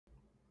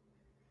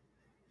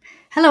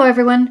Hello,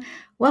 everyone.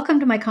 Welcome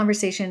to my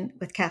conversation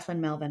with Kathleen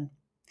Melvin.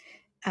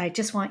 I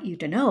just want you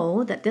to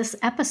know that this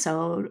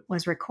episode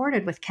was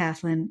recorded with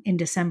Kathleen in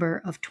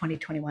December of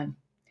 2021.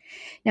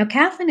 Now,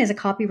 Kathleen is a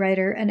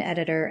copywriter, an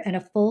editor, and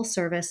a full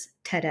service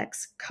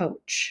TEDx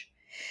coach.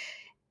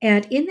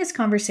 And in this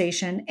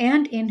conversation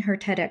and in her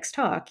TEDx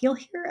talk, you'll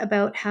hear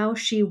about how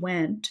she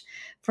went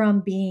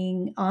from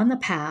being on the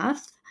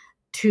path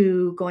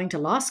to going to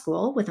law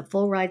school with a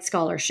full ride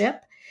scholarship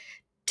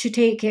to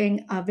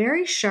taking a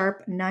very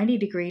sharp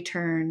 90-degree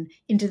turn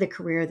into the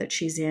career that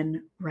she's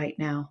in right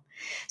now.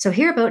 So,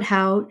 hear about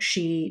how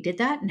she did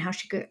that and how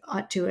she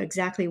got to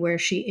exactly where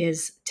she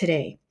is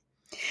today.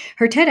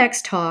 Her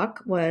TEDx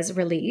talk was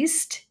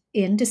released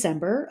in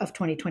December of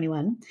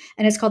 2021,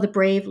 and it's called The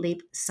Brave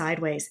Leap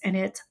Sideways, and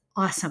it's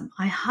awesome.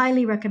 I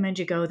highly recommend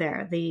you go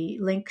there. The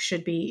link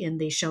should be in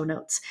the show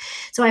notes.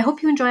 So, I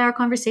hope you enjoy our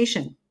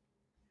conversation.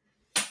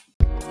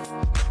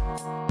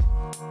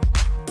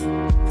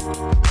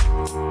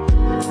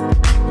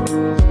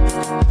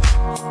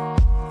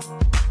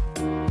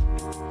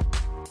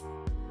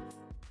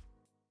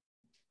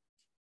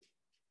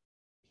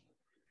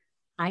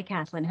 Hi,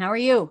 Kathleen. How are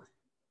you?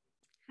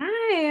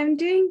 Hi, I'm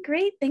doing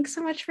great. Thanks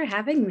so much for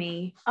having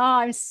me. Oh,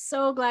 I'm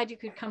so glad you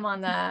could come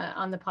on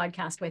the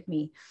podcast with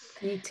me.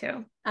 Me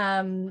too.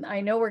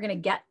 I know we're going to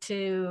get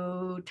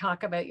to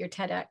talk about your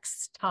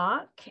TEDx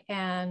talk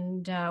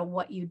and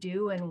what you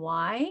do and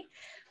why.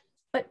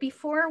 But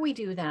before we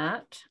do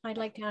that, I'd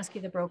like to ask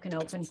you the broken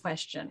open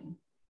question,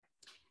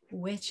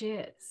 which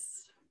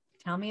is,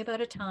 tell me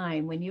about a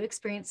time when you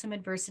experienced some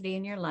adversity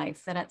in your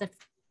life that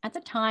at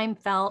the time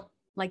felt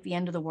like the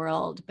end of the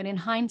world, but in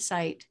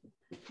hindsight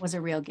was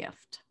a real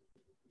gift.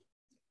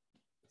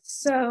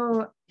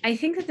 So I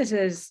think that this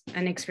is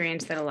an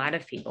experience that a lot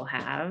of people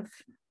have.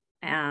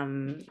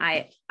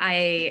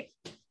 I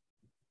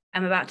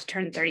am about to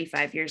turn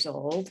 35 years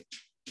old,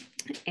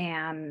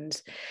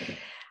 and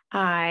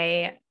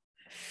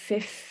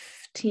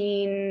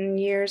 15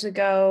 years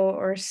ago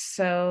or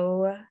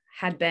so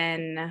had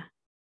been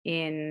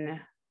in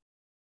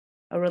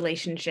a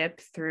relationship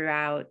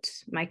throughout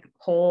my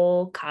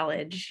whole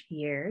college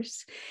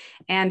years,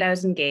 and I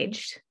was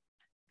engaged,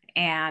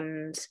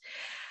 and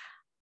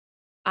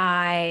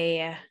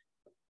that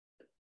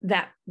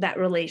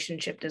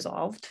relationship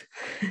dissolved.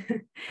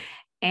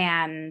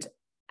 And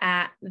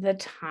at the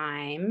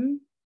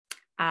time,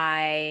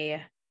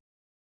 I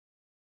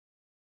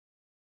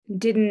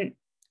couldn't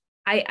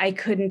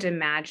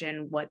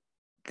imagine what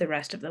the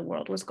rest of the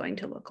world was going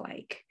to look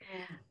like.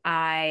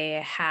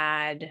 I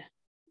had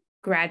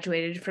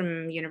graduated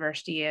from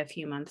university a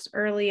few months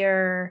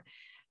earlier.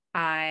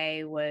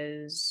 I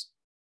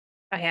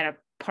had a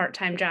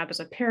part-time job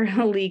as a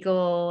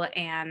paralegal,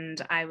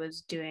 and I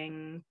was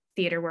doing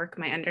theater work.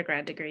 My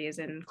undergrad degree is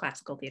in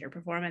classical theater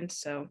performance.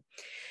 So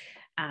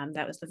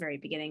that was the very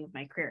beginning of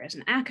my career as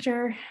an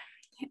actor.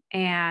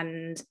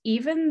 And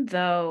even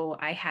though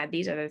I had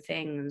these other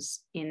things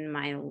in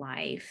my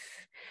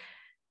life,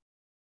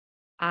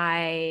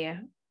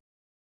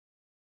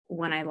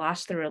 when I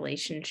lost the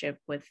relationship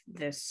with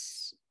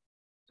this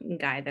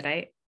guy that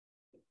I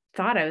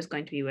thought I was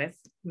going to be with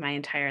my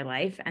entire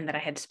life, and that I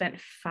had spent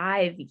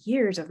 5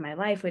 years of my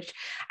life, which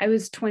I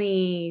was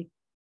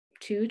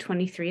 22,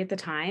 23 at the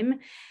time.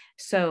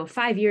 So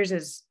 5 years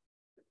is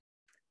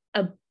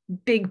a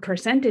big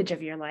percentage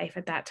of your life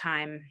at that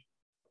time.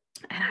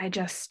 And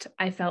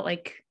I felt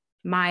like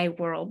my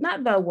world,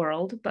 not the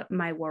world, but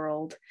my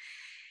world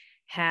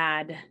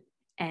had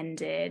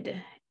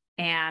ended.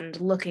 And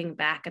looking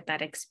back at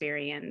that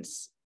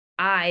experience,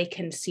 I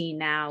can see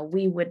now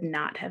we would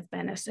not have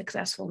been a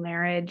successful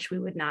marriage. We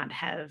would not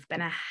have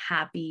been a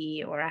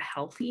happy or a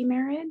healthy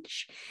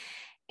marriage.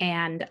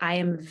 And I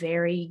am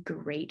very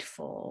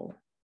grateful.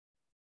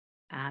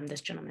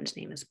 This gentleman's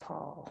name is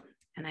Paul.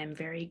 And I'm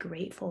very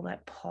grateful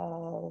that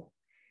Paul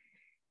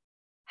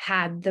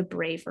had the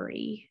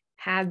bravery,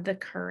 had the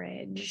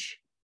courage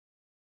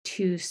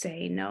to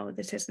say, no,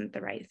 this isn't the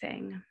right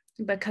thing.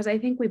 Because I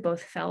think we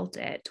both felt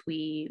it.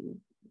 We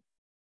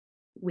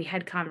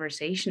had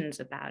conversations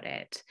about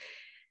it,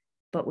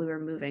 but we were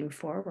moving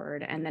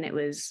forward. And then it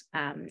was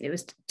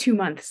 2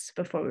 months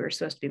before we were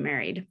supposed to be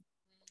married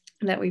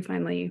that we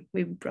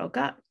broke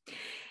up.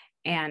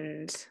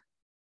 And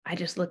I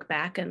just look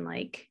back and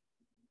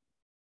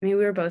we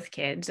were both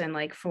kids, and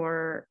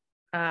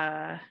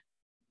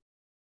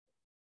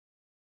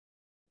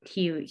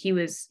he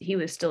was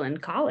still in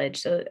college.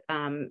 So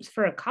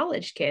for a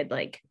college kid,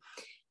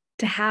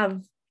 to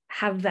have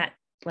that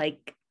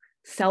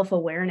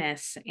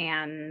self-awareness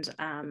and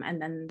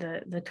then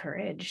the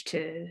courage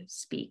to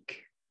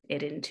speak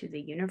it into the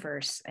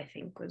universe, I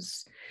think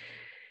was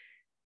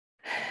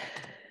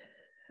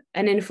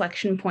an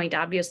inflection point,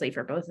 obviously,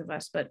 for both of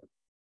us, but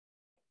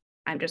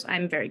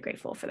I'm very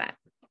grateful for that.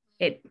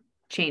 It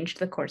changed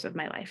the course of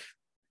my life.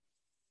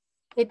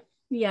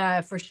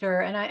 Yeah, for sure.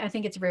 And I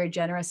think it's very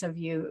generous of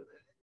you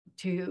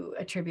to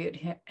attribute,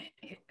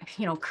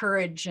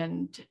 courage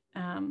and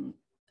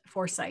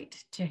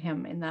foresight to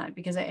him in that,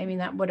 because I mean,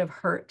 that would have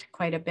hurt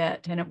quite a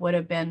bit, and it would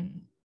have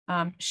been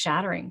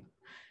shattering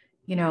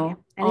you know,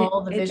 And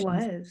all the it visions.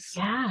 was.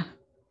 Yeah.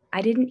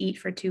 I didn't eat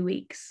for 2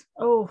 weeks.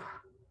 Oh,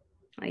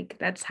 Like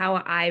that's how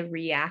I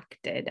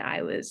reacted.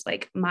 I was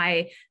like,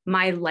 my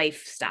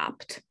life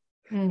stopped.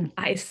 mm,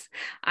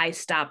 I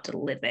stopped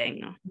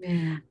living.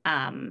 mm.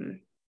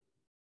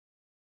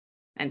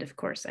 And of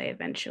course I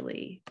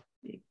eventually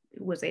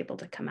was able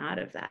to come out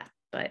of that.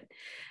 But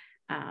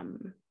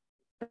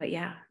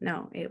yeah,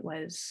 no, it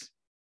was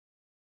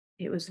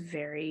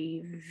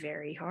very,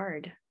 very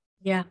hard.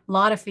 Yeah. A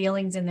lot of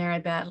feelings in there, I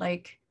bet.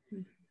 Like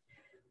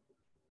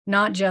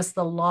not just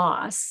the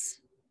loss,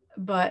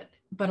 but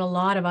a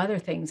lot of other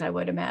things, I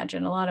would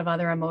imagine. A lot of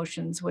other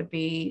emotions would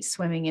be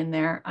swimming in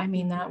there. I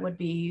mean, that would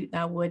be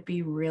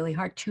really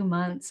hard. 2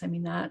 months. I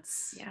mean,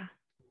 that's Yeah.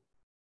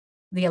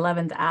 the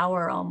 11th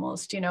hour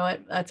almost,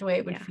 that's the way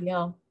it would Yeah.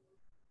 feel.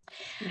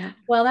 Yeah.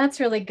 Well, that's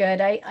really good.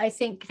 I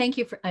think, thank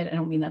you for, I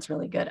don't mean that's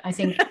really good. I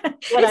think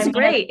what it's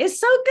great. It's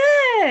so no,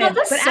 good.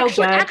 that's But so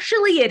good.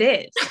 actually it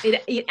is.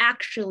 It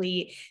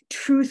actually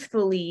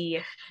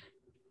truthfully,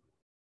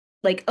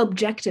 like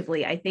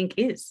objectively, I think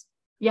is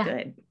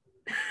good.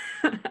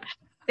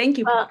 Thank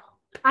you. Well,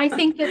 I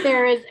think that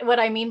there is, what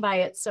I mean by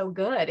it's so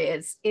good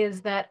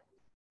is that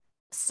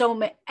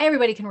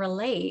everybody can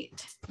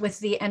relate with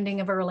the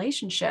ending of a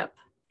relationship.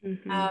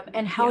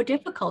 And how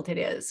difficult it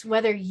is,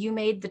 whether you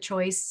made the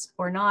choice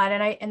or not.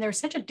 And there's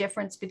such a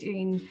difference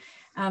between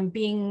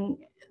being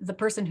the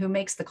person who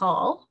makes the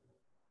call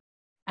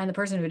and the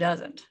person who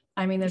doesn't.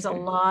 I mean, there's a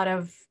lot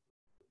of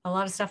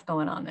stuff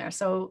going on there.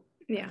 So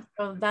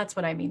so that's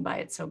what I mean by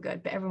it's so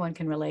good, but everyone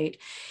can relate.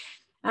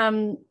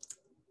 So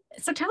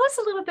tell us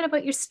a little bit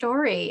about your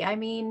story. I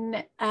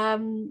mean,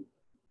 tell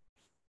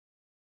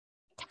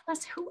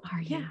us, who are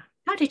you?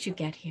 How did you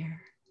get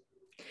here?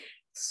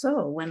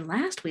 So when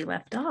last we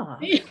left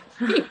off,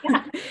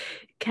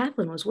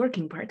 Kathleen was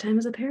working part-time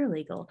as a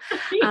paralegal.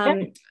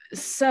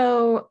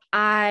 So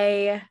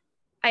I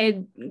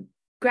had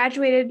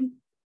graduated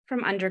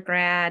from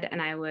undergrad,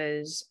 and I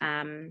went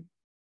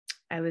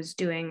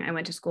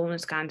to school in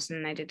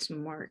Wisconsin. I did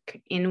some work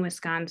in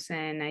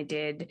Wisconsin. I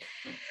did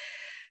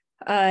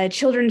a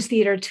children's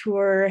theater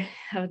tour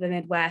of the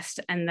Midwest.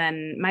 And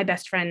then my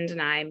best friend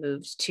and I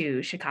moved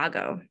to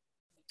Chicago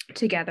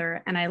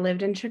together. And I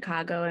lived in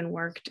Chicago and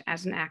worked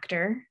as an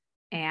actor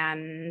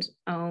and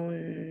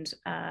owned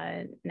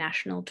a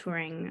national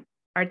touring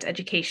arts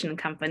education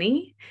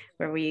company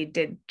where we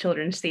did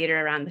children's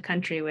theater around the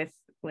country with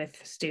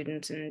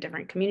students in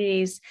different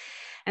communities.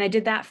 And I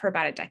did that for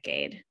about a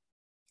decade.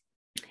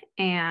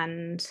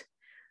 And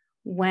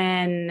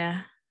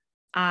when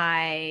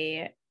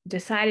I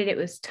decided it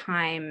was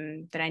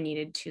time that I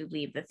needed to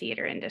leave the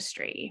theater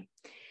industry,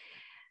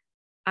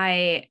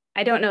 I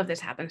don't know if this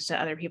happens to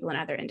other people in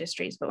other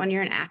industries, but when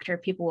you're an actor,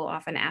 people will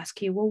often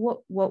ask you,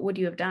 well, what would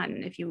you have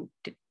done if you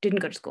didn't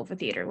go to school for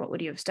theater? What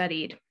would you have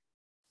studied?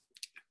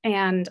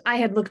 And I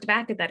had looked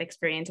back at that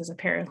experience as a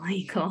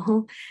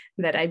paralegal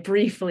that I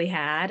briefly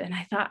had, and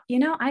I thought,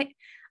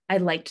 I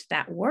liked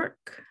that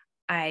work.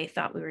 I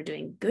thought we were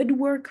doing good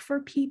work for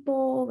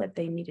people that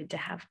they needed to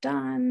have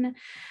done.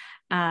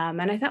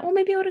 And I thought, well,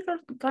 maybe I would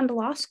have gone to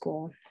law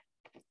school.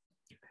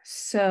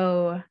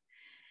 So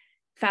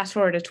fast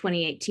forward to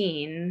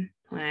 2018,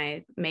 when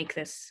I make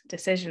this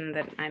decision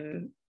that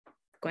I'm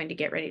going to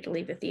get ready to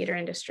leave the theater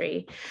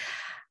industry,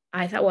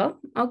 I thought, well,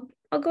 I'll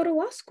go to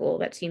law school.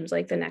 That seems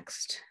like the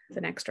next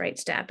right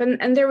step.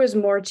 And there was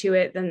more to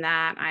it than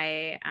that.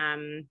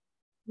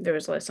 There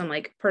was some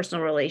like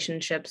personal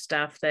relationship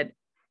stuff that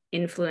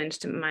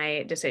influenced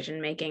my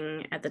decision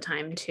making at the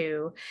time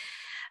too.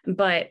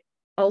 But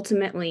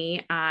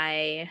ultimately,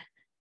 I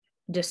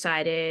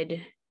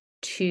decided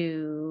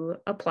to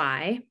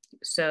apply.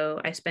 So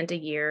I spent a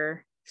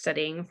year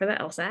studying for the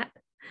LSAT,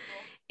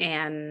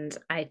 and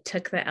I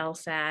took the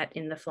LSAT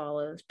in the fall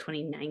of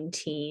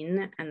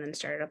 2019 and then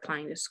started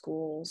applying to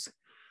schools.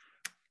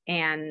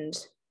 And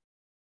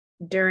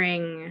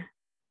during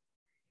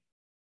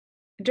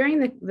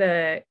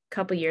the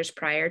couple years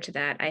prior to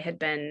that, I had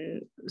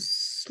been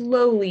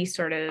slowly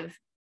sort of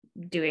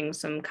doing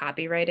some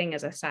copywriting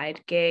as a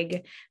side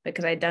gig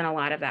because I'd done a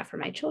lot of that for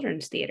my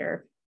children's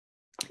theater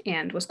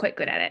and was quite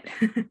good at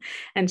it.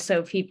 And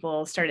so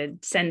people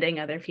started sending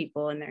other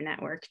people in their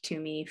network to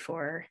me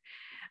for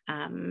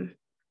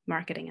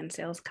marketing and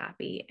sales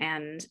copy.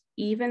 And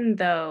even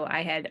though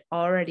I had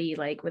already,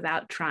 like,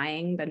 without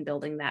trying, been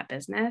building that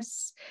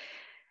business,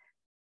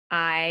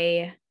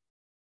 I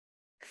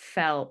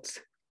felt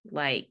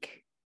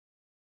like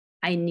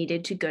I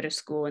needed to go to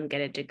school and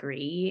get a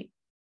degree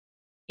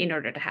in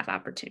order to have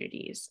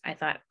opportunities. I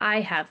thought,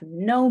 I have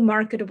no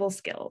marketable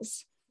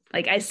skills.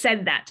 Like, I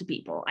said that to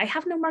people. I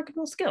have no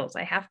marketable skills.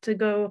 I have to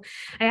go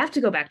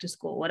back to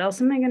school. What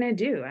else am I going to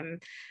do? I'm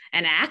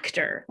an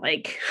actor.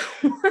 Like,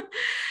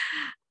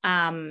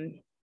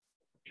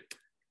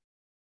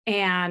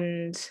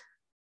 and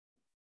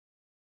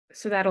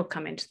so that'll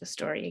come into the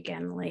story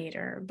again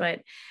later.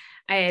 But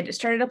I had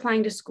started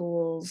applying to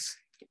schools.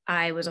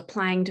 I was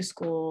applying to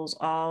schools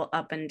all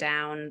up and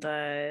down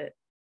the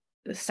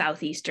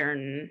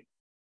southeastern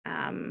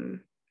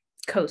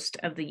coast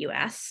of the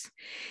US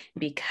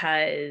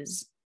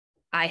because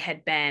I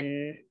had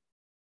been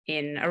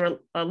in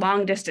a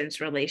long distance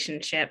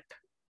relationship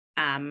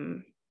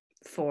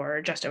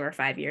for just over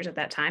 5 years at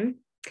that time,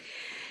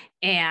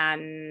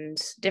 and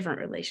different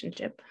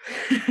relationship.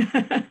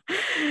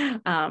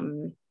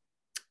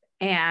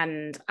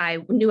 And I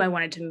knew I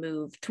wanted to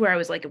move to where I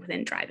was like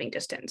within driving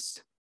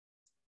distance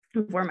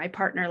of where my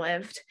partner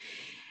lived.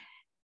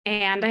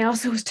 And I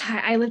also was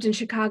tired. I lived in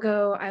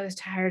Chicago. I was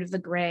tired of the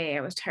gray.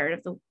 I was tired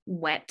of the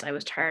wet. I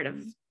was tired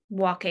of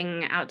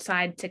walking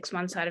outside 6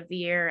 months out of the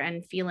year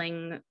and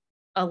feeling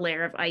a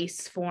layer of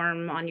ice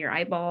form on your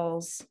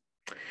eyeballs.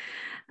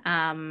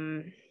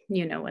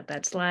 You know what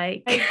that's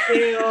like. I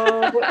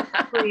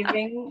do.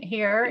 Breathing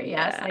here.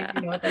 Yes, I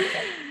do know what that's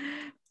like.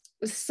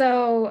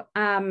 So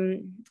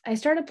I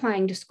started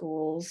applying to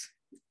schools,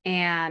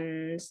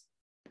 and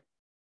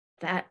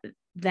that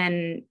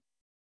then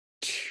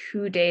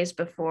 2 days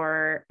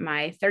before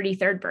my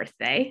 33rd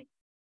birthday,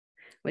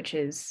 which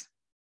is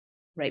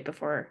right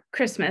before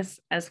Christmas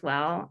as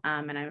well,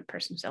 and I'm a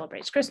person who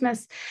celebrates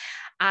Christmas,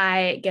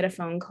 I get a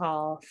phone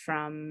call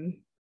from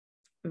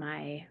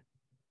my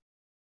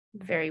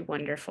very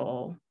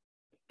wonderful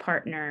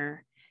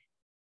partner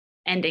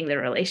ending the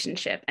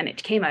relationship, and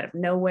it came out of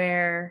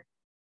nowhere.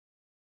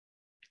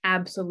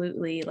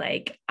 Absolutely,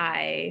 like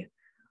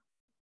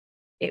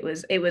it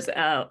was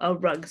a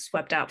rug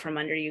swept out from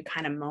under you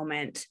kind of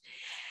moment.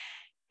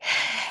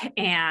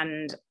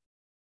 And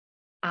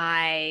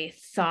I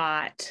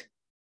thought,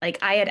 like,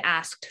 I had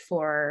asked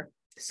for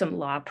some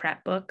law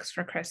prep books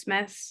for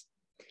Christmas,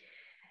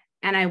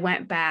 and I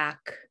went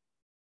back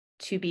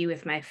to be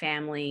with my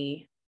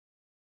family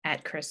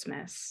at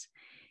Christmas,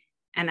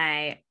 and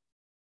I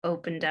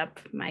opened up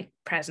my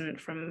present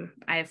from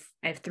I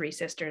have 3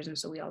 sisters, and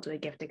so we all do a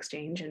gift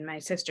exchange, and my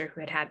sister,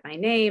 who had my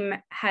name,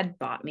 had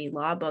bought me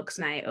law books,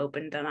 and I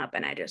opened them up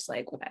and I just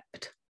like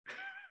wept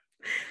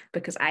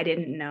because I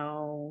didn't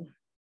know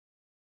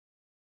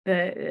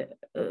the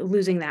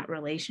losing that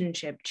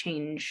relationship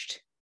changed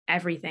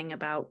everything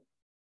about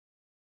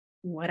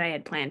what I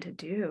had planned to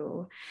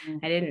do.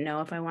 I didn't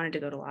know if I wanted to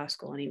go to law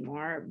school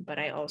anymore, but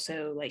I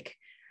also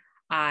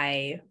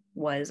I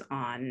was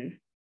on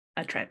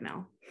a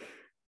treadmill.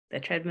 The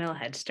treadmill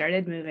had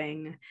started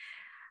moving.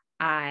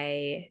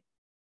 I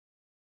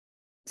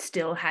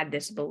still had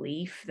this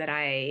belief that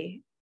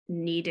I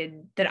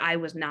did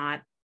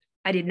not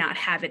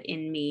have it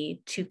in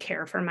me to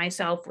care for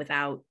myself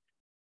without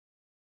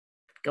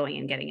going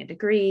and getting a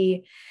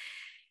degree.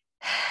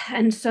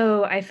 And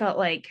so I felt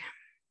like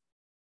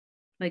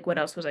what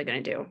else was I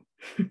going to do?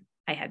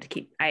 I had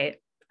to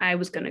I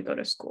was going to go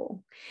to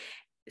school.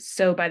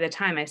 So by the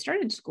time I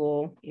started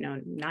school,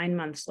 9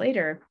 months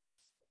later,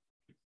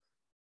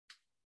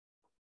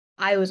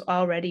 I was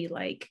already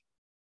like,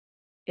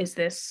 is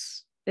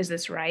this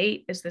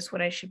right? Is this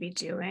what I should be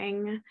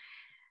doing?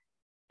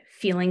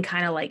 Feeling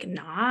kind of like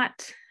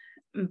not.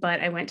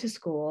 But I went to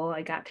school.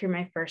 I got through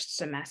my first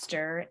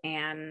semester,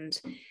 and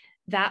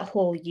that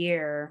whole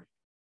year,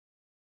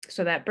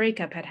 so that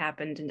breakup had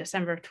happened in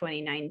December of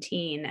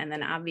 2019. And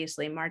then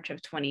obviously March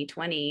of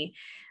 2020,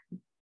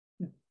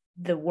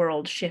 the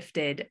world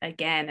shifted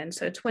again. And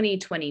so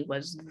 2020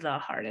 was the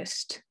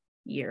hardest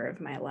year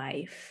of my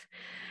life.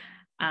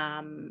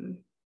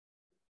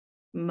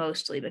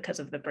 Mostly because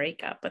of the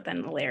breakup, but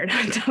then layered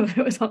on top of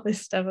it was all this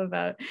stuff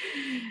about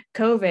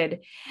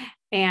COVID.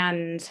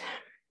 And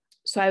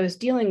so I was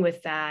dealing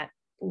with that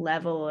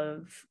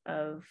level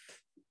of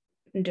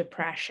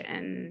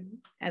depression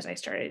as I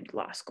started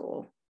law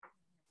school.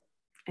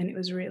 And it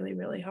was really,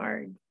 really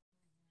hard.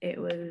 It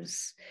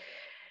was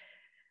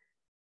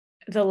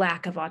the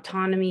lack of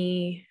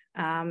autonomy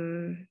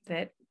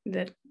that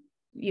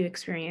you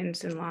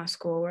experience in law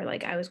school, where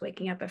I was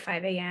waking up at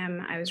 5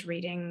 a.m. I was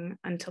reading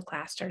until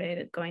class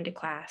started, going to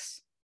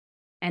class,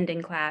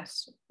 ending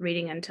class,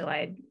 reading until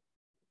I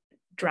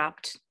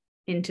dropped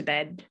into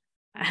bed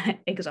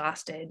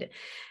exhausted,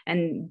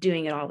 and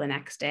doing it all the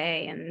next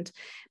day. And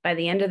by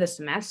the end of the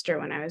semester,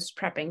 when I was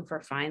prepping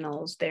for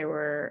finals, there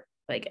were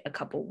a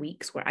couple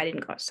weeks where I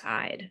didn't go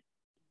outside,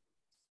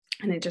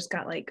 and it just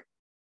got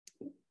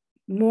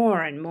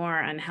more and more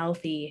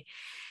unhealthy.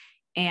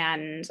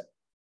 And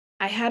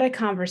I had a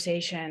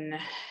conversation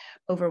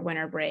over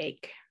winter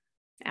break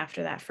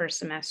after that first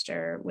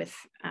semester with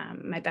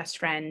my best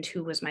friend,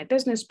 who was my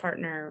business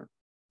partner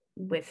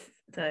with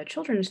the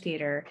children's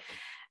theater.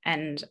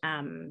 And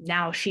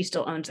now she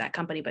still owns that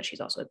company, but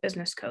she's also a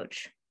business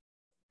coach.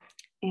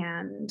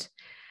 And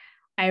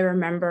I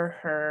remember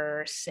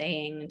her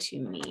saying to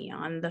me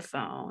on the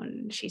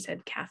phone, she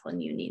said,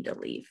 "Kathleen, you need to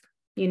leave.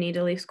 You need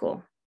to leave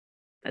school.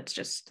 That's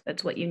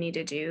what you need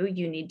to do.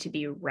 You need to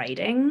be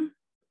writing.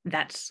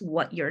 That's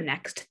what your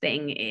next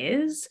thing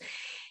is.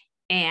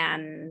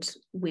 And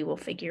we will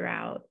figure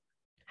out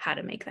how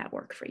to make that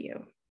work for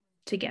you.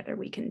 Together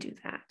we can do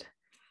that."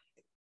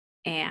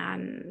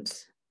 And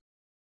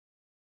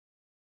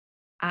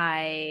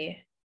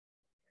I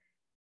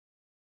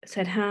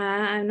said,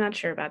 I'm not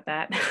sure about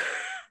that.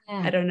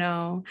 Yeah. I don't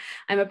know.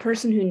 I'm a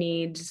person who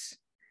needs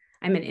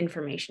I'm an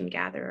information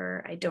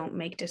gatherer. I don't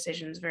make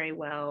decisions very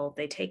well.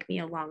 They take me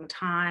a long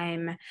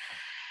time.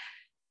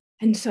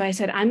 And so I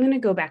said, I'm going to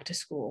go back to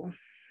school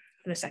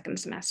for the second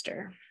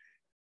semester.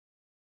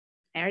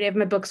 I already have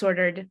my books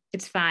ordered.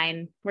 It's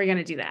fine. We're going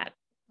to do that.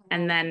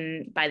 And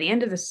then by the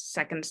end of the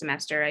second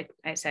semester,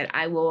 I said,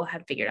 I will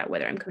have figured out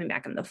whether I'm coming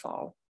back in the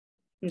fall.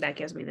 And that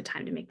gives me the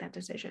time to make that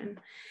decision.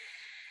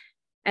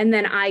 And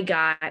then I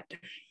got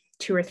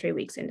 2 or 3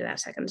 weeks into that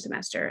second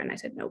semester and I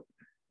said, nope,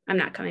 I'm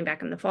not coming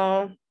back in the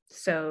fall.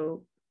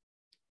 So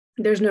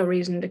there's no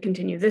reason to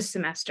continue this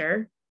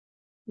semester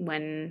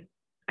when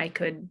I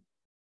could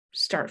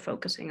start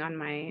focusing on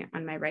my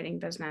writing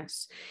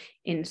business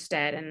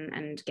instead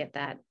and get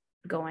that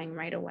going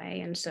right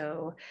away. And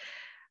so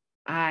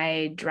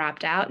I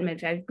dropped out in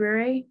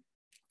mid-February.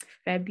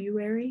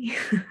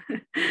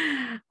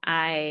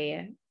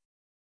 I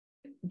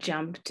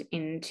jumped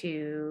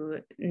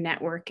into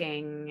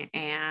networking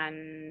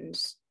and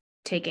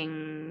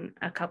taking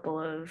a couple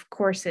of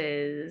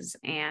courses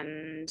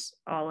and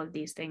all of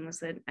these things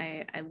that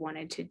I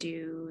wanted to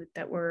do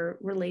that were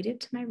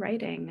related to my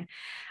writing.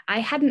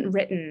 I hadn't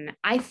written,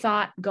 I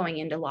thought going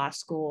into law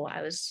school,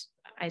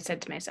 I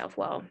said to myself,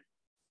 well,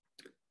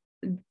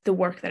 the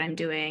work that I'm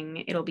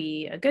doing, it'll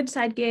be a good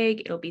side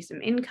gig, it'll be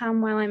some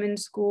income while I'm in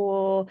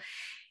school,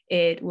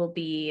 it will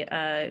be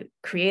a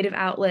creative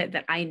outlet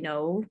that I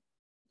know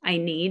I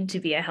need to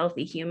be a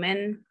healthy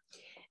human.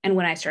 And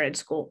when I started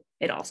school,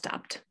 it all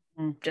stopped.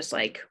 Just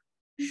like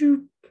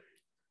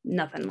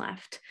nothing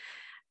left.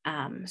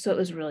 So it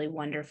was really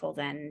wonderful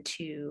then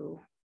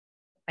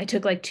I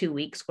took like 2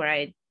 weeks where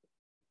I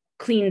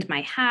cleaned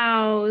my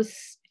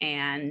house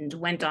and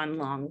went on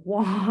long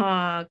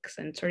walks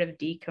and sort of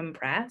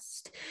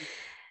decompressed.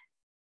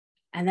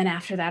 And then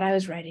after that, I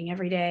was writing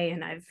every day,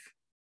 and I've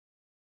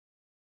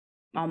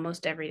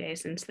almost every day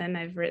since then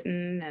I've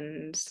written,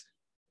 and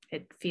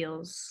it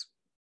feels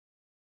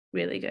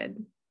really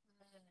good.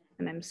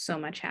 And I'm so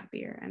much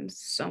happier and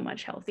so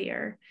much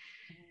healthier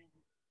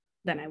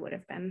than I would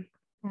have been.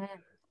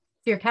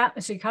 Your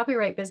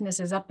copyright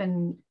business is up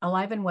and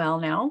alive and well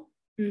now.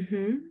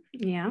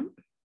 Yeah.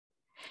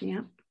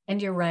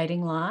 And you're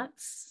writing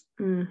lots.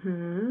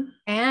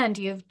 And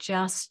you've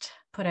just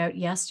put out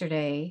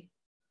yesterday,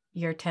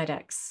 your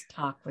TEDx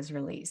talk was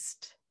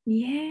released.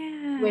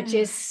 Yeah. Which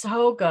is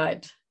so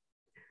good.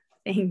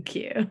 Thank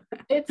you.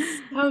 It's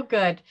so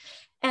good.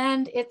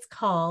 And it's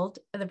called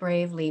The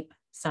Brave Leap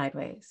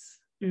Sideways.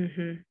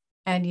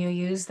 And you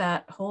use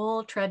that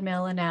whole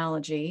treadmill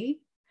analogy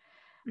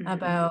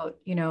about,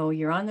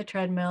 you're on the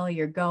treadmill,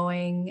 you're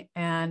going,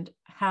 and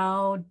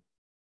how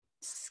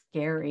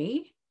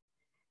scary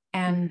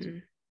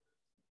and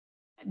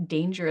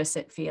dangerous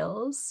it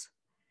feels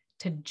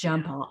to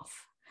jump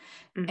off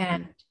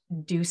and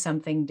do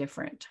something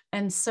different.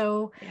 And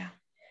so,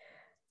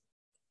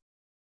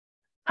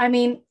 I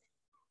mean,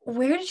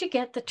 where did you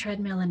get the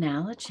treadmill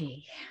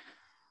analogy?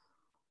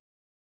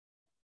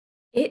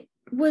 It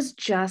was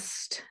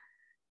just,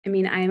 I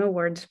am a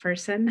words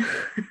person.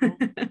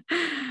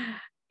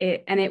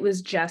 It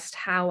was just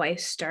how I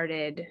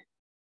started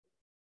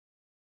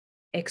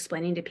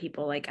explaining to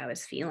people like I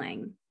was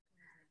feeling,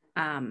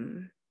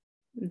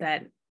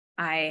 that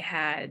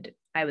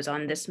I was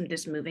on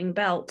this moving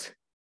belt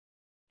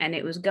and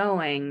it was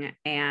going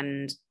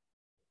and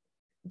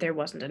there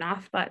wasn't an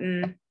off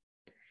button.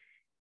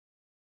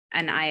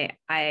 And I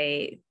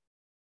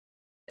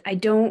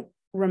don't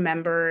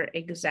remember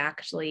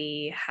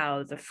exactly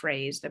how the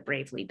phrase "the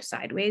brave leap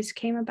sideways"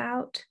 came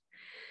about,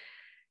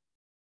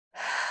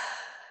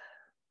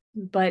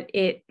 but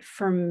it,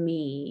 for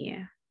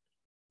me,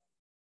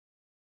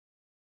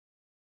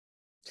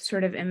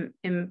 sort of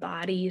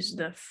embodies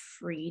the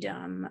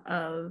freedom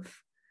of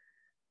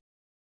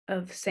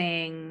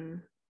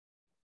saying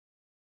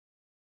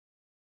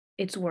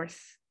it's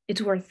worth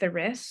the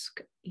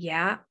risk.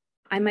 Yeah,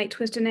 I might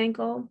twist an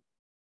ankle.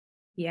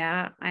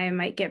 Yeah, I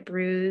might get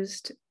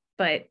bruised,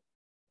 but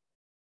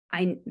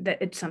that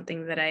it's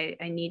something that I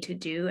need to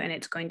do, and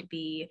it's going to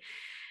be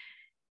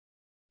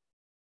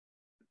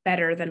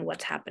better than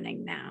what's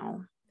happening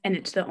now. And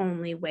it's the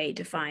only way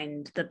to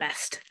find the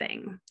best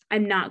thing.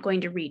 I'm not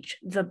going to reach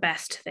the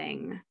best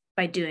thing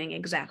by doing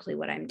exactly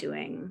what I'm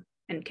doing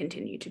and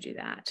continue to do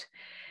that.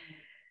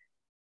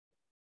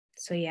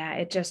 So yeah,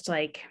 it just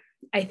like,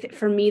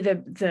 for me,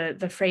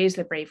 the phrase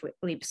 "the brave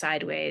leap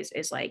sideways"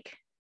 is like,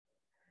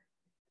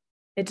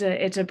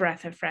 it's a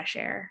breath of fresh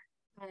air.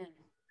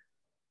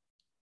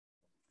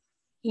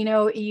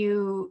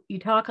 You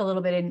talk a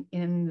little bit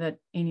in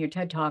your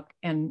TED Talk,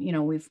 and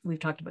we've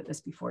talked about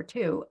this before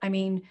too. I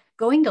mean,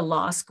 going to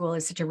law school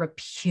is such a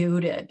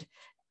reputed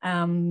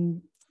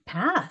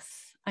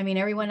path. I mean,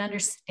 everyone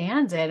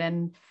understands it,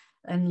 and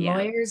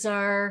lawyers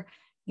are,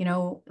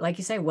 like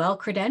you say, well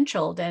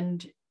credentialed,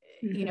 and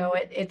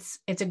it's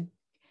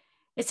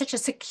such a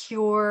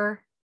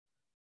secure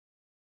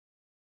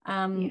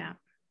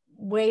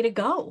way to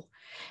go.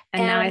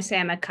 And now I say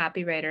I'm a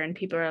copywriter, and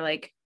people are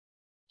like,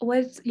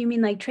 "What, you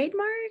mean like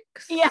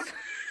trademarks?" Yeah.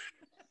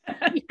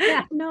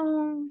 Yeah.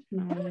 No,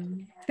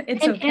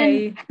 it's And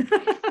okay.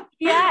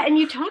 yeah, and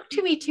you talked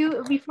to me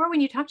too before.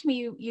 When you talked to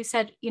me, you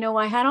said,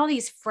 I had all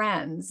these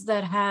friends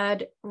that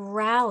had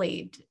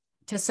rallied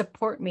to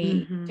support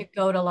me Hmm. to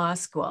go to law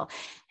school.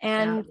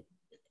 Yeah.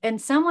 And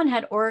someone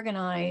had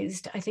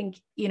organized, I think,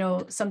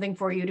 something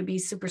for you to be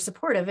super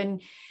supportive.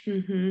 And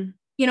Hmm.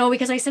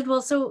 because I said,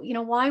 well, so,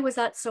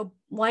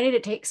 why did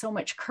it take so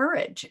much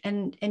courage?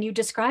 And you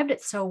described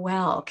it so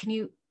well.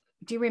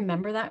 Do you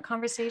remember that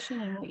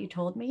conversation and what you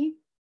told me?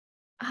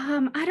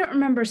 I don't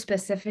remember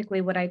specifically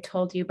what I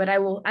told you, but I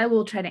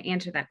will try to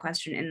answer that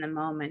question in the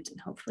moment, and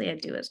hopefully I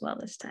do as well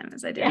this time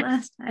as I did Yeah.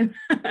 last time.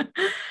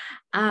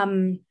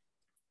 um,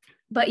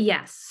 but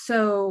yes,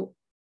 so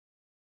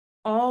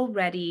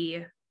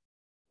already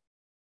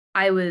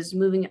I was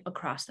moving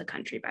across the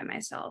country by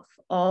myself.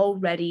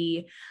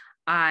 Already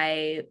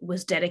I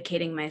was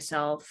dedicating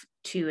myself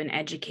to an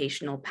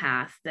educational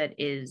path that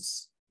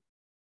is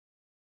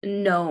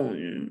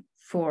known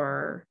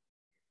for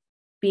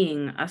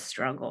being a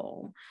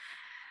struggle.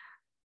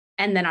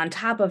 And then on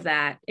top of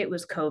that, it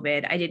was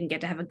COVID. I didn't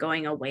get to have a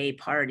going away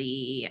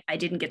party. I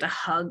didn't get to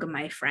hug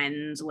my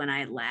friends when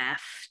I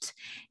left.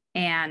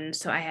 And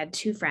so I had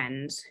two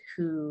friends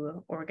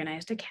who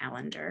organized a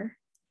calendar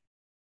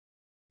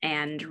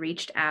and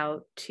reached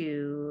out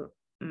to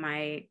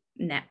my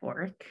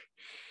network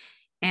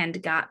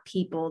and got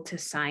people to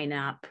sign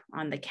up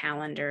on the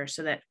calendar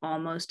so that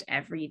almost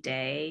every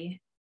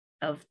day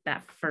of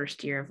that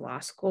first year of law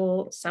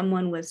school,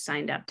 someone was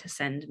signed up to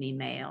send me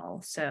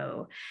mail.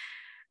 So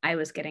I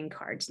was getting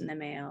cards in the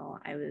mail.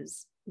 I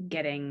was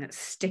getting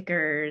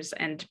stickers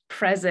and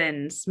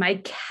presents.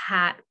 My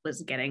cat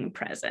was getting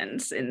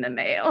presents in the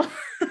mail.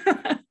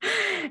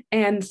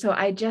 And so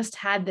I just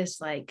had this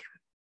like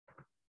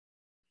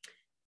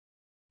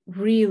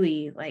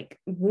really like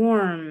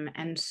warm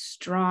and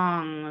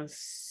strong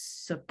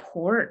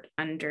support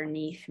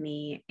underneath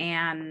me.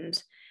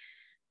 And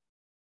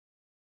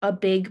a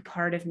big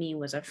part of me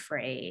was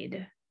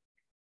afraid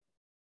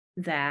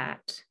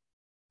that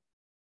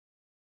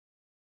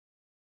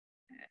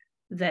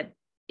that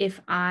if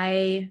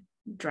I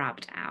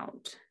dropped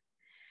out,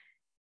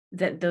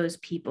 that those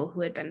people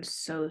who had been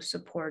so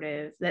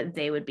supportive, that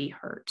they would be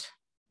hurt,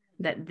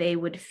 that they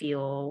would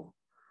feel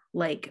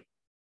like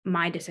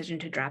my decision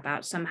to drop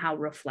out somehow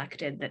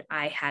reflected that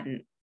I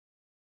hadn't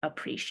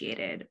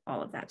appreciated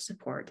all of that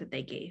support that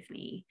they gave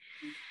me.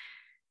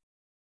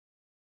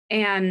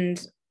 And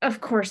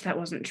of course, that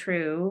wasn't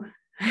true.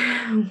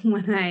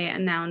 When I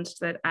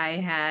announced that I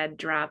had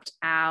dropped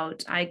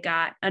out, I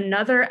got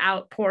another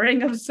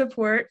outpouring of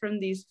support from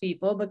these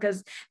people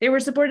because they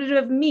were supportive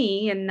of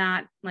me and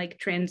not like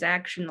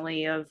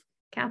transactionally of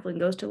Kathleen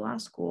goes to law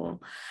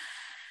school.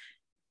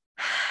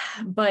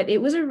 But it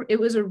was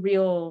a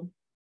real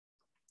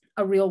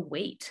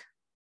weight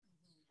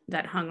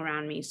that hung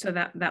around me. So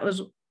that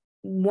was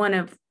one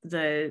of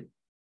the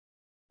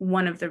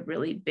one of the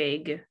really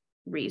big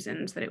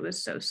reasons that it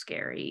was so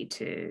scary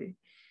to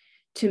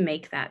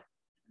make that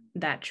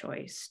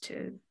choice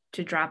to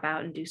drop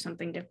out and do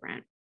something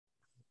different.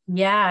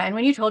 Yeah. And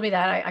when you told me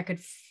that, I could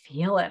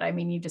feel it. I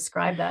mean, you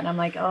described that, and I'm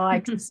like, oh, I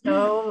can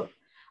so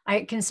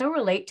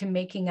relate to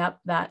making up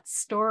that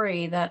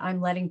story that I'm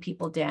letting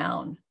people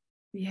down.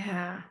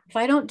 Yeah. If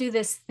I don't do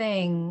this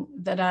thing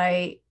that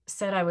I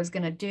said I was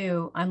going to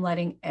do, I'm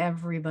letting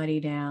everybody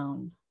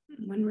down.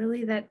 When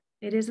really that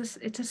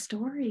it's a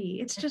story.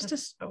 It's It's a just a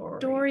story.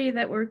 story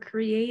that we're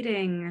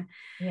creating.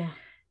 Yeah.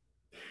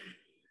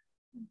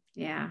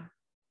 Yeah.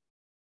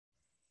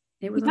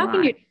 It You was a talk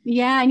in your lot.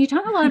 yeah, and you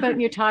talk a lot about in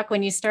your talk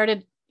when you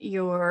started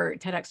your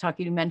TEDx talk.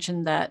 You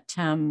mentioned that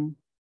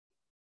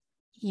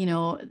you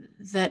know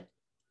that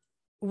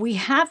we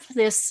have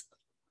this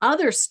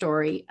other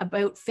story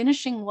about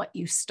finishing what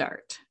you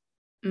start.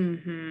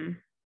 Mm-hmm.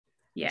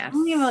 Tell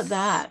me about Yes.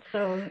 that.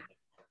 So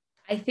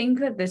I think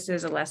that this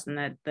is a lesson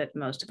that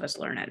most of us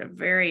learn at a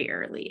very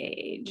early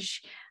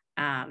age.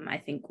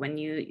 I think when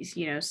you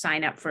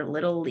sign up for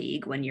Little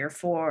League when you're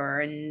 4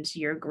 and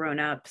your grown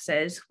up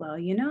says, well,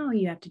 you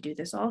have to do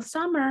this all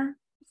summer.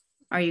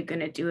 Are you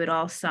going to do it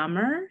all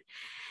summer?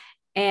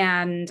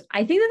 And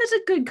I think that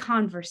that's a good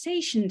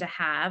conversation to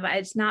have.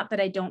 It's not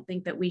that I don't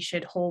think that we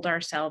should hold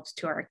ourselves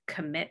to our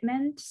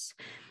commitments,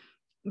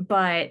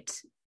 but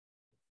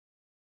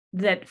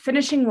that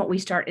finishing what we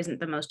start isn't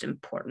the most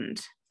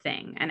important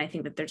thing. And I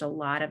think that there's a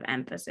lot of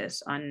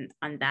emphasis on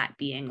that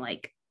being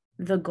like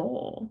the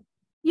goal.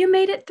 You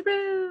made it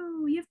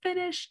through. You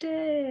finished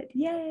it.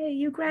 Yay,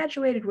 you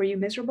graduated. Were you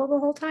miserable the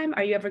whole time?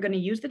 Are you ever going to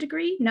use the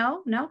degree?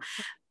 No, no.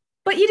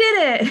 But you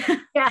did it.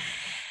 yeah.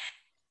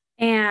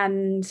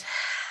 And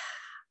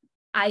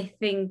I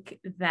think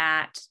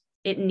that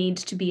it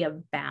needs to be a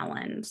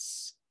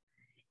balance.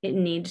 It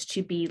needs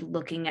to be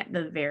looking at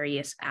the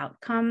various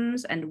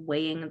outcomes and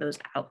weighing those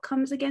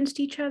outcomes against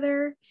each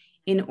other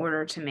in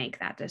order to make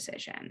that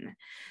decision.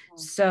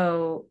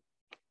 So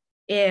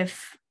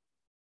if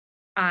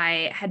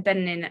I had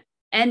been in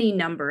any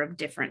number of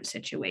different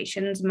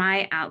situations,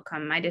 my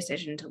outcome, my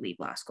decision to leave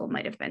law school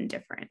might have been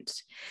different.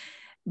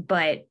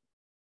 But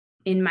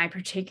in my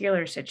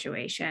particular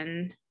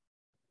situation,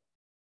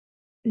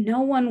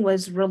 no one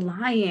was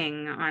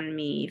relying on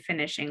me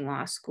finishing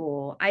law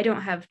school. I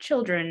don't have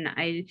children.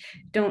 I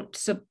don't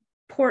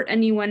support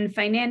anyone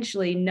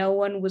financially. No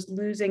one was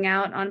losing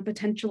out on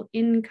potential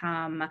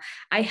income.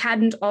 I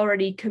hadn't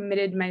already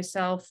committed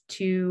myself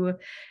to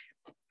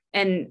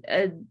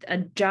a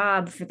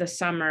job for the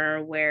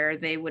summer where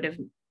they would have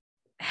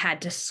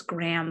had to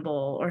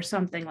scramble or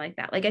something like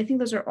that. Like, I think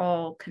those are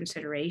all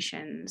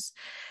considerations,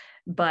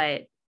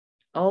 but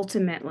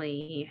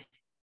ultimately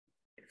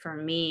for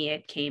me,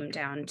 it came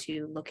down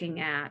to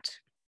looking at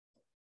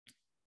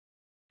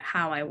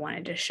how I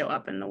wanted to show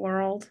up in the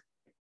world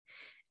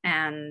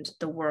and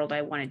the world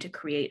I wanted to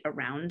create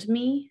around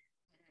me,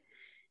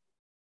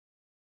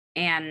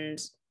 and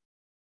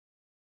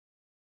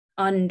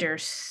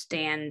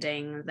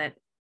understanding that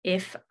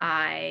if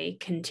I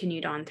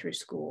continued on through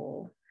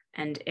school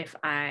and if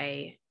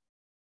I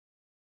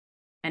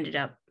ended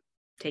up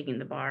taking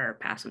the bar,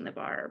 passing the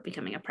bar,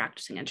 becoming a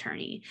practicing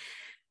attorney,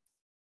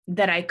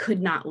 that I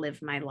could not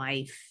live my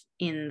life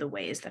in the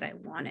ways that I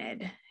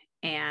wanted.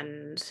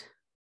 And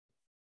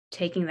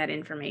taking that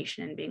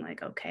information and being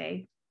like,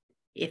 okay,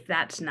 if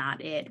that's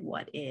not it,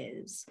 what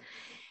is?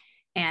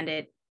 And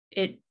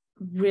it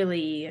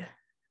really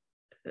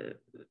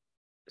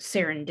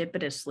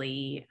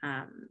serendipitously,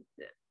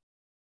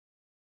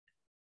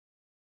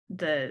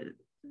 the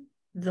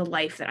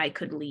life that I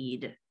could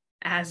lead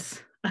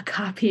as a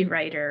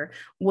copywriter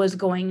was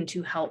going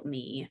to help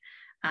me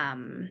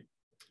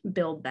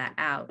build that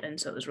out. And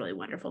so it was really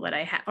wonderful that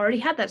I already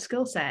had that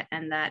skill set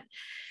and that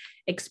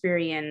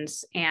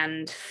experience.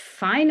 And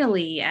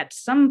finally, at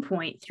some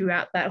point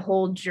throughout that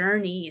whole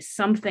journey,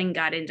 something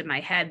got into my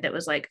head that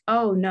was like,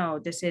 oh no,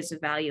 this is a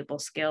valuable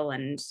skill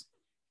and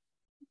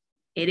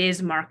it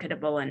is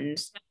marketable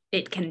and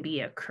it can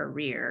be a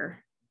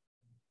career.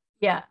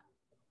 Yeah.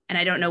 And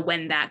I don't know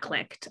when that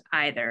clicked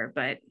either,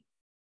 but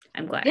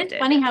I'm glad it did. It's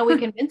funny how we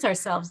convince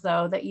ourselves,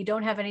 though, that you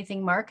don't have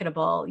anything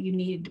marketable. You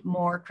need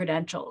more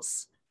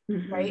credentials,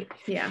 right?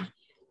 Yeah.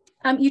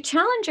 You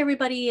challenge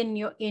everybody in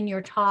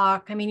your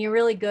talk. I mean, you're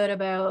really good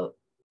about,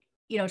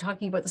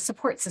 talking about the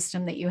support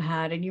system that you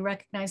had, and you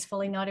recognize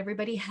fully not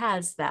everybody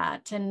has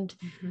that. And,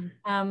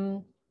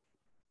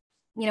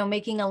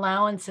 making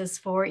allowances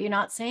for it. You're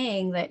not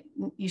saying that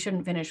you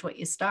shouldn't finish what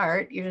you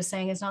start. You're just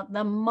saying it's not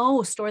the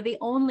most or the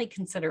only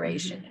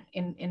consideration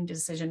in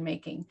decision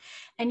making.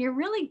 And you're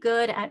really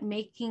good at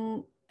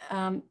making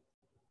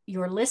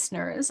your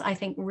listeners, I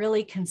think,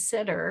 really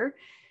consider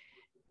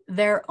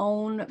their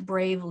own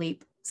brave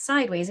leap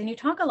sideways. And you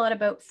talk a lot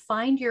about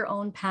find your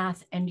own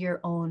path and your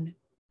own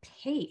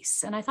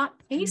pace. And I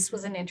thought pace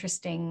was an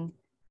interesting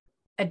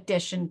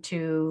addition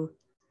to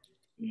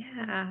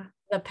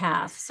the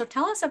path. So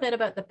tell us a bit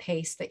about the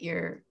pace that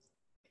you're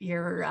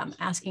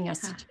asking us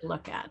to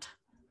look at.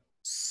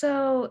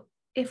 So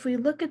if we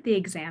look at the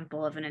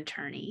example of an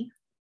attorney,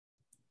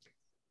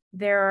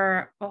 there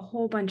are a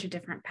whole bunch of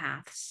different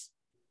paths,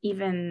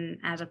 even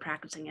as a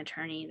practicing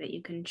attorney, that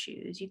you can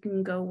choose. You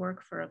can go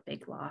work for a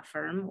big law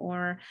firm,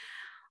 or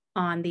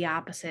on the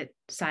opposite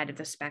side of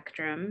the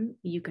spectrum,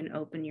 you can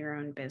open your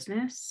own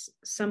business.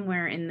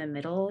 Somewhere in the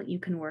middle, you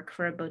can work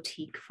for a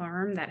boutique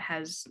firm that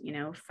has,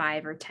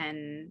 5 or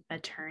 10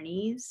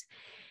 attorneys.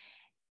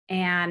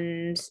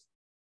 And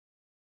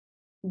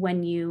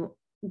when you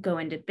go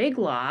into big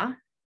law,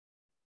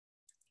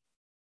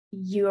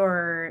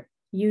 you're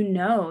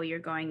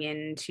going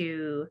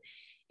into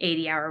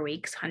 80-hour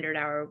weeks,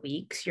 100-hour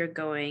weeks. You're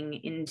going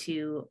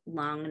into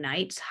long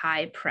nights,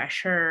 high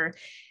pressure.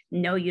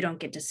 No, you don't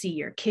get to see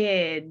your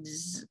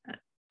kids,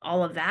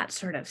 all of that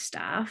sort of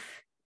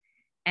stuff.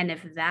 And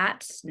if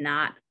that's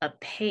not a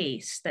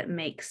pace that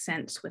makes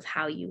sense with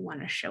how you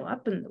want to show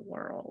up in the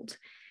world,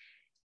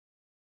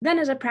 then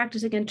as a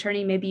practicing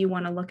attorney, maybe you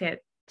want to look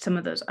at some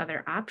of those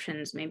other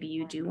options. Maybe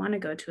you do want to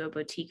go to a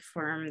boutique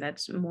firm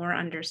that's more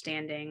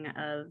understanding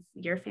of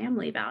your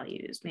family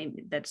values.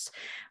 Maybe that's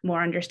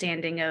more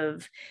understanding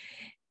of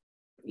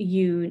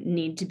you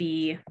need to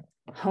be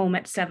home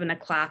at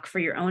 7:00 for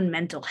your own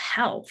mental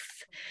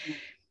health.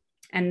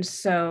 And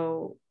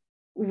so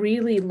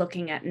really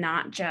looking at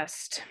not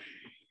just,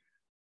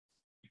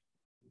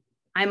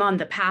 I'm on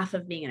the path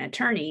of being an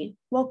attorney.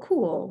 Well,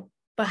 cool,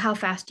 but how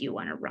fast do you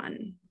want to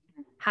run?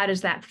 How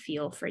does that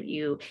feel for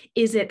you?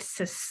 Is it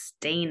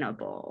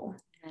sustainable?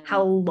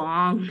 How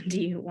long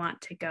do you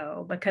want to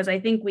go? Because I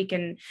think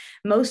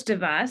most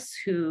of us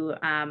who,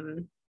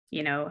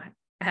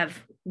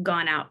 have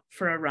gone out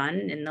for a run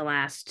in the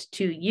last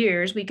 2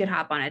 years, we could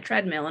hop on a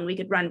treadmill and we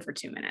could run for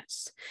 2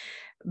 minutes.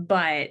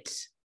 But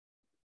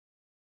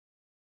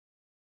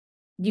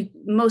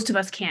most of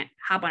us can't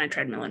hop on a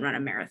treadmill and run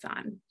a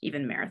marathon.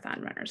 Even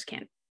marathon runners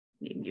can't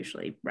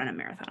usually run a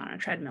marathon on a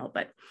treadmill.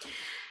 But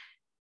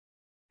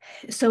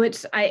so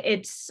it's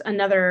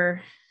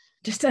another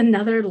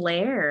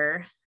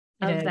layer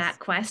of that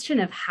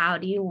question of how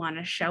do you want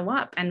to show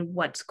up and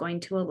what's going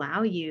to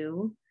allow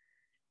you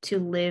to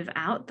live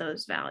out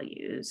those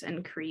values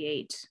and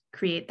create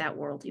that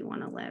world you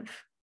want to live.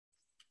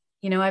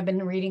 I've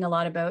been reading a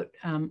lot about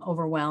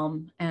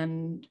overwhelm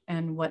and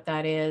what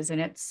that is, and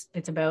it's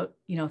about,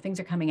 things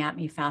are coming at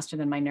me faster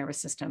than my nervous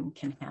system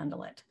can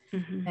handle it.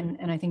 Mm-hmm.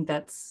 And I think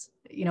that's,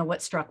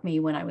 what struck me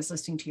when I was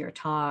listening to your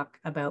talk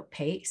about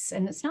pace.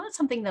 And it's not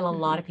something that a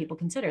lot of people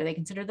consider. They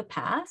consider the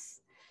path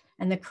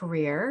and the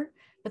career,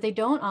 but they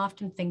don't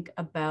often think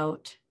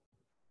about,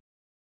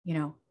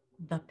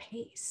 the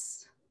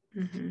pace.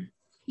 Mm-hmm.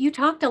 You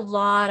talked a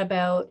lot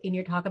in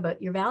your talk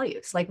about your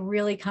values, like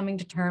really coming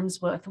to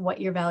terms with what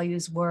your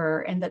values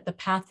were, and that the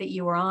path that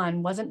you were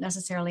on wasn't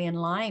necessarily in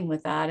line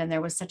with that. And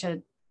there was such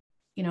a,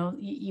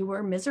 you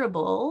were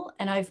miserable.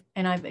 And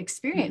I've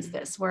experienced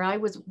this, where I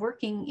was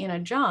working in a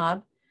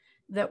job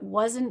that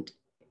wasn't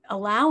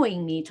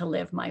allowing me to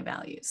live my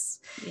values.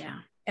 Yeah.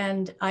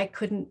 And I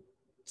couldn't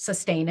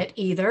sustain it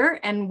either.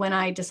 And when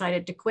I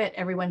decided to quit,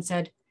 everyone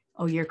said,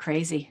 "Oh, you're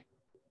crazy.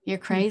 You're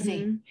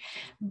crazy." Mm-hmm.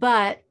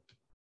 But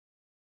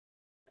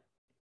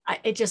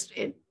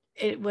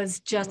it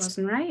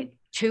wasn't right.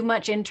 too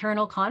much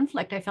internal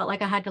conflict. I felt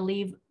like I had to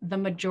leave the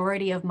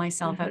majority of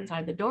myself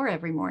outside the door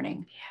every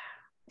morning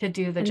to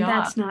do the job. And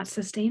that's not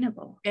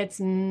sustainable. It's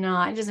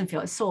not. It doesn't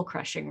feel. It's soul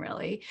crushing,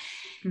 really.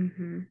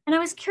 Mm-hmm. And I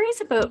was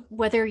curious about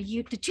whether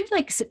did you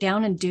like sit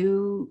down and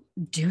do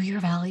your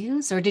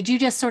values, or did you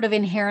just sort of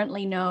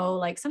inherently know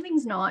like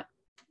something's not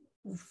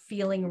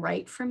feeling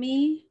right for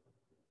me?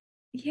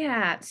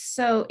 Yeah.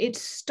 So it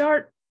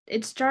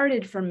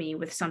started for me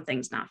with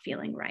something's not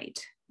feeling right.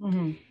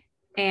 Mm-hmm.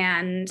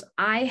 And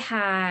I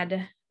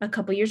had a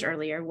couple years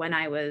earlier when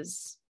I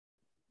was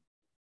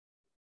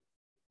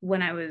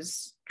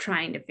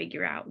trying to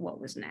figure out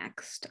what was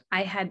next,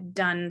 I had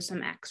done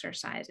some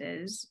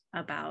exercises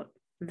about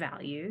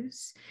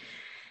values,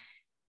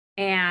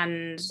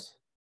 and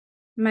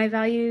my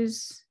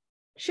values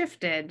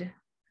shifted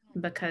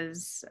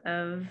because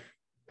of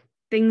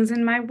things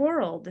in my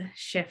world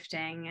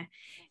shifting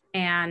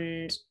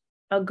and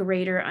a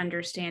greater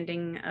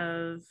understanding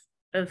of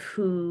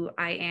who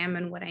I am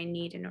and what I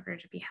need in order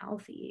to be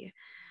healthy.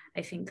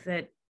 I think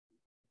that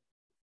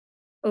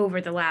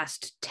over the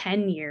last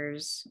 10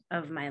 years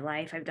of my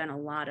life, I've done a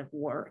lot of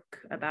work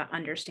about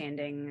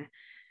understanding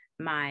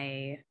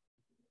my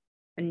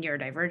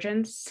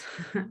neurodivergence,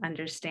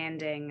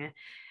 understanding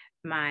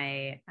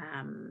my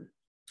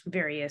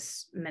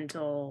various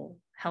mental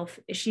health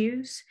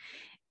issues.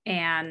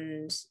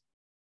 And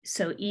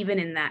so even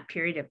in that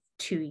period of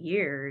 2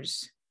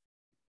 years,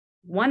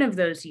 one of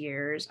those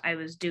years I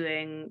was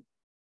doing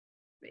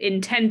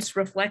intense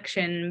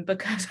reflection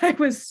because I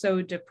was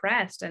so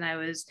depressed, and I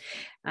was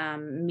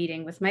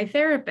meeting with my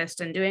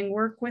therapist and doing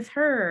work with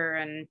her.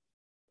 And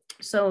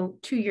so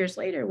 2 years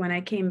later, when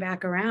I came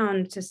back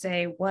around to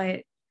say,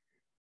 what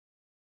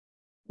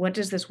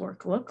does this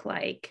work look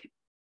like?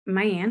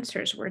 My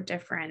answers were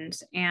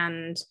different,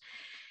 and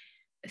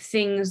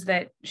things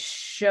that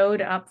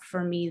showed up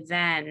for me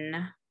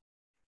then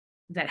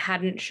that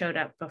hadn't showed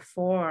up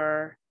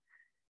before,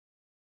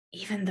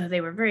 even though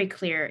they were very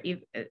clear,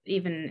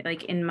 even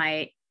like in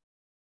my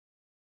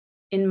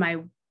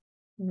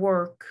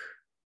work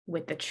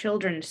with the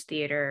children's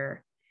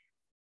theater,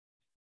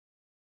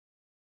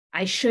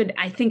 I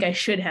think I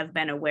should have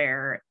been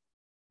aware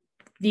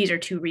these are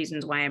 2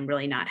 reasons why I'm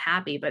really not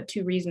happy, but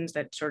 2 reasons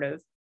that sort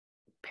of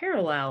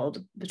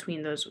paralleled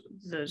between those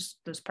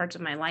parts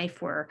of my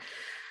life were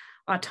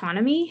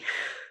autonomy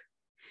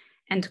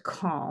and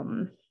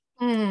calm.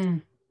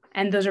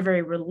 And those are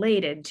very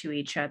related to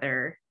each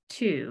other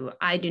too.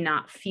 I do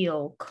not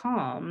feel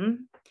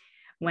calm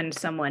when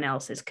someone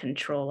else is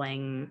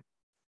controlling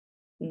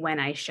when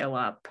I show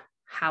up,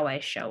 how I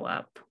show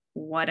up,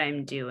 what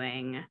I'm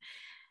doing.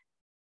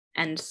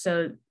 And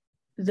so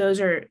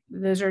those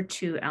are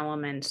 2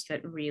 elements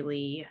that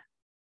really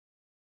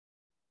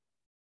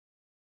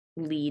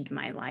lead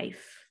my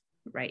life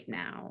right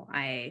now.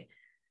 I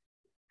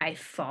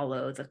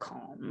follow the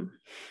calm.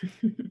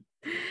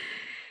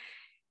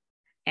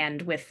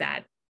 And with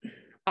that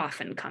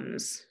often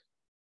comes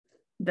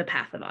the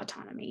path of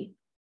autonomy,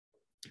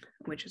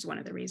 which is one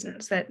of the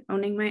reasons that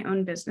owning my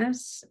own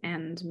business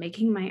and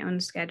making my own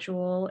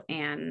schedule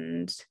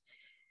and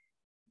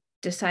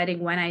deciding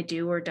when I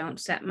do or don't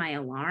set my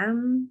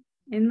alarm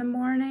in the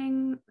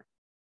morning,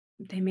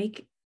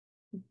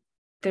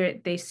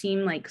 they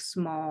seem like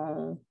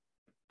small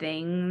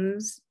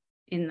things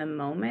in the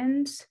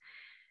moment,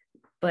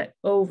 but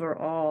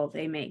overall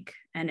they make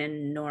an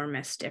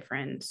enormous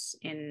difference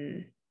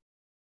in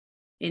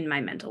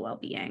my mental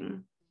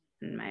well-being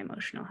and my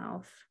emotional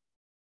health.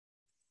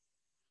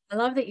 I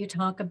love that you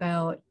talk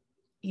about,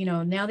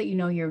 now that you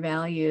know your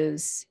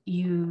values,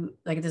 you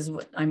like, this is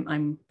what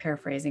I'm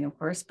paraphrasing, of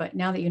course, but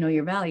now that you know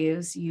your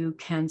values, you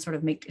can sort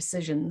of make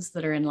decisions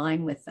that are in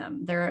line with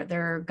them.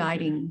 They're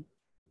guiding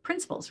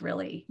principles,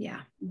 really,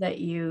 that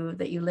you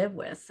live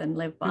with and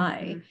live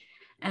by.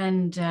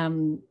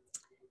 And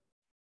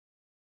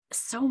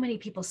so many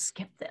people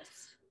skip this,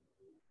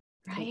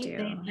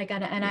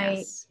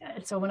 right?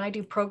 So when I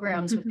do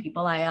programs with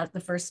people, the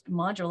first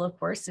module, of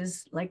course,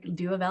 is like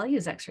do a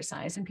values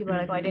exercise, and people are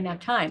like, "Oh, I didn't have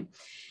time."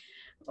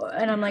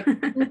 And I'm like, I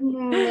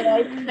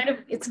kind of,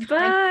 it's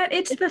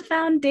the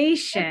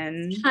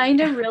foundation. It's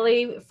kind of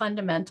really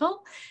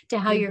fundamental to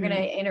how you're going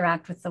Mhm. to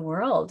interact with the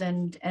world,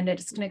 and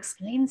it's going to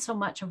explain so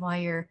much of why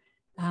you're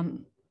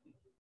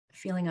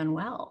feeling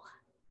unwell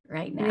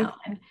right now.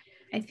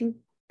 I think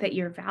that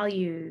your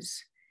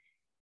values,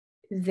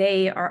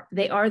 they are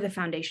the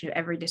foundation of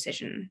every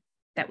decision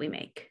that we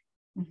make,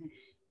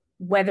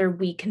 whether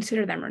we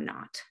consider them or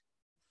not.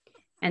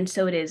 And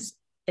so it is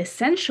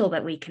essential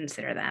that we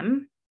consider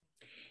them,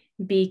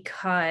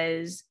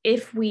 because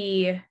if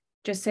we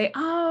just say,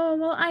 oh,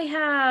 well, I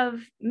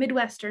have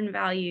Midwestern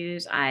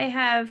values, I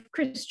have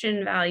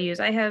Christian values,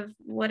 I have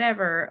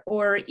whatever,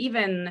 or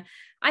even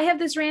I have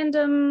this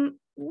random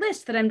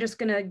list that I'm just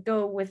going to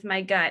go with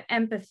my gut,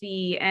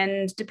 empathy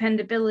and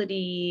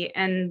dependability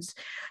and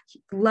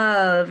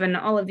love and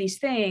all of these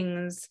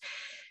things.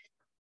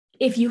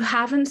 If you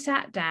haven't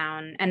sat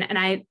down,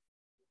 and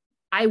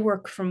I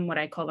work from what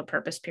I call the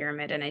purpose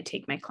pyramid, and I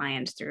take my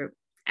clients through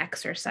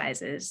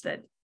exercises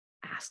that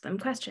ask them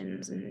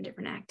questions and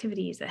different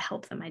activities that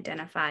help them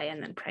identify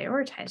and then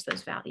prioritize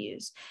those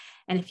values.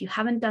 And if you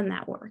haven't done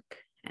that work,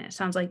 and it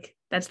sounds like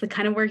that's the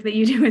kind of work that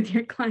you do with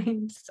your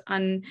clients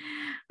on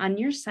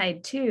your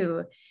side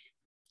too,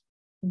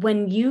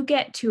 when you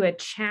get to a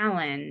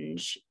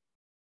challenge,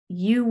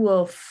 you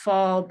will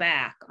fall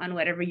back on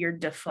whatever your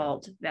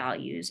default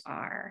values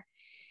are.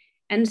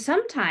 And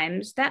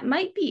sometimes that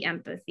might be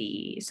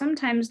empathy.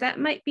 Sometimes that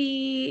might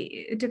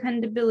be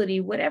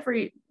dependability, whatever,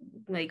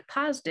 like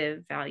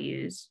positive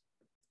values.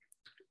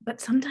 But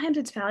sometimes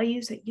it's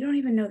values that you don't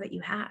even know that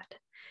you had.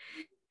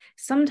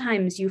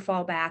 Sometimes you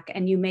fall back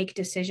and you make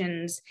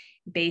decisions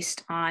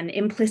based on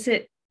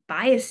implicit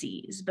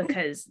biases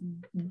because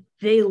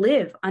they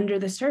live under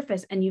the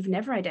surface and you've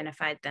never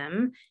identified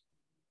them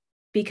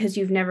because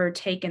you've never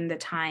taken the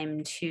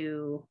time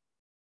to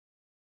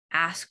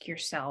ask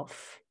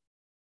yourself,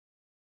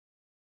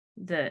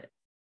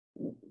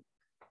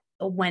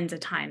 when's a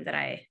time that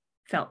I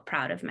felt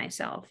proud of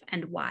myself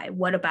and why?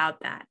 What about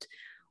that?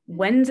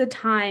 When's a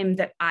time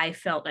that I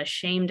felt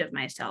ashamed of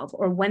myself,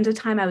 or when's a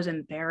time I was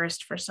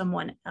embarrassed for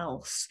someone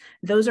else?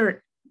 Those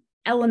are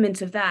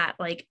elements of that.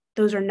 Like,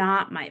 those are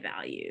not my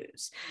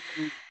values.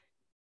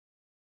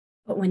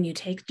 But when you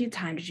take the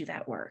time to do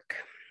that work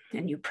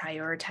and you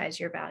prioritize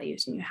your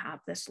values and you have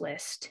this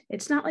list,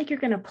 it's not like you're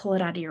going to pull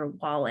it out of your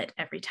wallet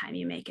every time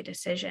you make a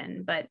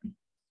decision. But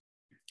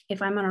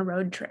if I'm on a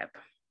road trip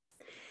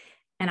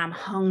and I'm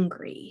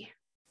hungry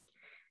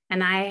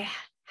and I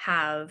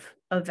have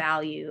a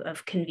value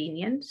of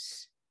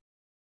convenience,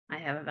 I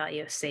have a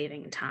value of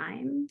saving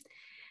time,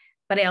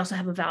 but I also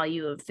have a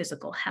value of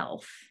physical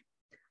health.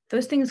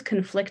 Those things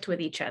conflict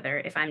with each other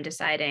if I'm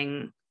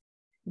deciding,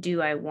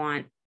 do I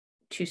want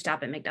to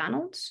stop at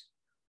McDonald's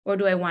or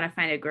do I want to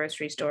find a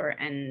grocery store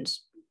and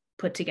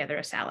put together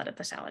a salad at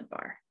the salad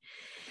bar?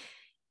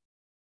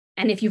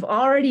 And if you've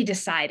already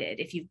decided,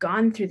 if you've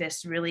gone through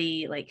this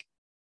really like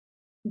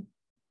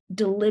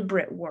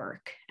deliberate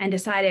work and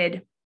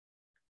decided,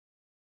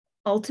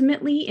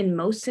 ultimately, in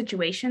most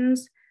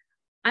situations,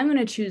 I'm going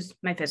to choose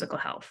my physical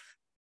health.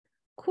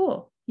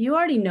 Cool. You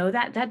already know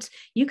that.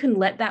 You can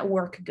let that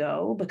work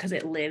go because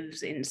it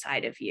lives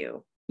inside of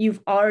you.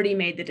 You've already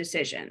made the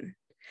decision.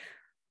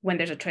 When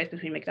there's a choice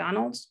between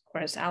McDonald's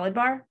or a salad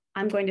bar,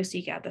 I'm going to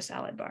seek out the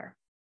salad bar.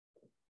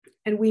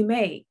 And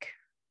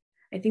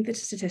I think the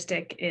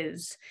statistic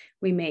is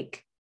we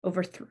make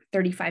over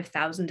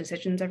 35,000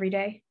 decisions every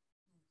day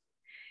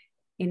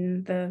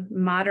in the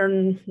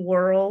modern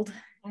world.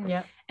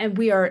 Yeah. And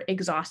we are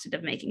exhausted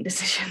of making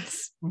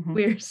decisions.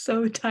 We are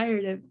so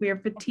tired we are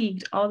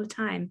fatigued all the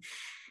time.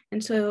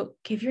 And so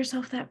give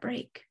yourself that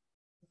break.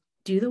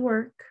 Do the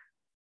work,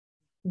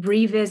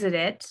 revisit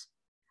it.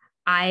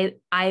 I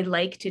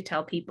like to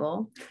tell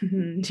people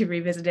to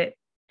revisit it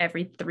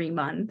every 3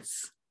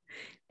 months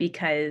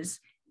because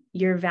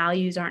your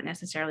values aren't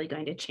necessarily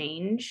going to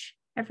change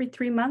every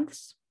 3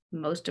 months.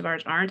 Most of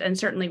ours aren't. And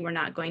certainly we're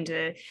not going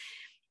to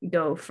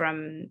go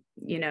from,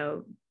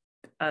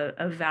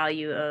 a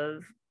value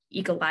of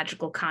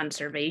ecological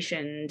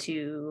conservation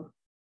to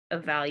a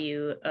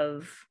value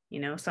of,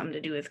 something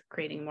to do with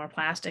creating more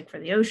plastic for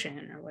the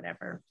ocean or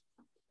whatever.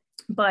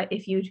 But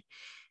if you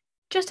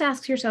just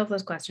ask yourself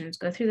those questions,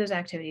 go through those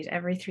activities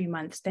every 3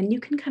 months, then you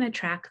can kind of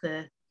track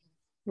the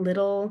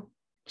little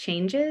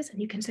changes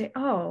and you can say,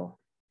 oh,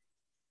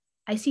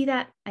 I see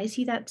that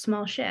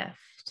small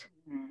shift.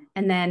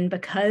 And then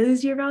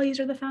because your values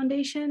are the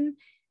foundation,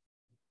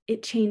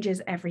 it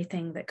changes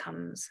everything that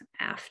comes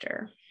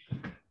after.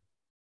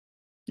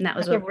 And that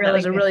was a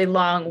really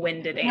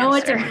long-winded answer. No,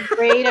 it's a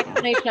great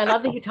explanation. I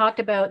love that you talked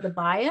about the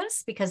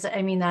bias because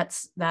I mean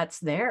that's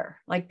there.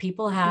 Like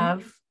people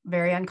have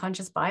very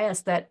unconscious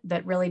bias that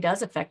really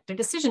does affect their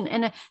decision,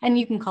 and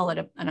you can call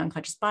it an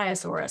unconscious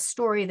bias or a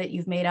story that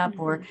you've made up,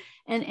 or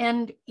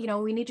and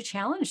we need to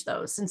challenge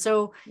those. And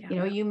so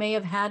you may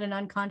have had an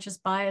unconscious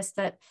bias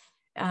that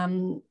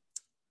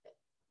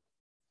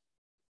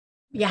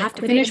you have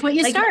to finish what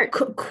you start.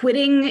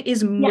 Quitting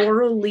is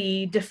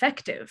morally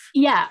defective.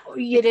 Yeah,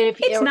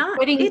 it's not.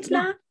 It's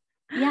not.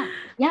 Yeah.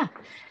 Yeah.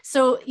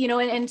 So,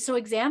 and so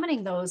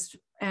examining those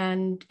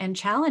and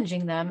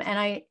challenging them. And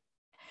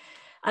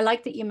I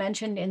like that you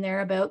mentioned in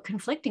there about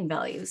conflicting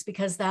values,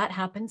 because that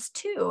happens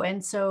too.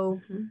 And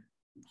so,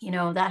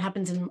 Mhm. that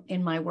happens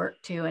in my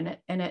work too. And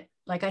it,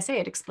 like I say,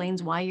 it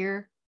explains why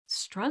you're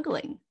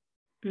struggling.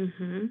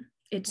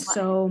 It's Why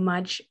so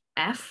much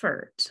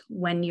effort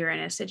when you're in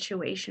a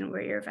situation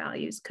where your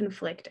values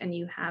conflict and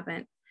you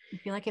haven't. you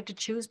feel like you have to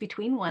choose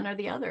between one or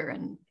the other.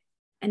 And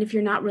if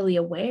you're not really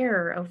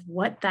aware of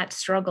what that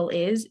struggle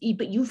is,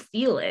 but you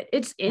feel it,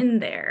 it's in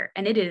there,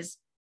 and it is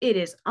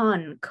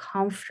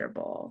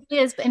uncomfortable. It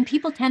is, and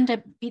people tend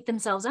to beat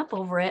themselves up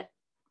over it.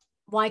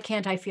 Why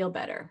can't I feel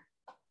better?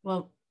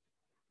 Well,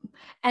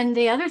 and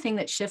the other thing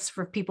that shifts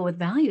for people with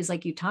values,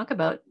 like you talk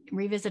about,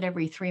 revisit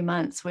every 3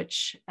 months,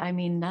 which, I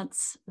mean,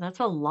 that's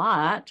a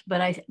lot.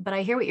 But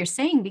I hear what you're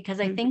saying, because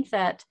I Mhm. think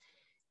that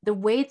the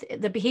way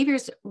the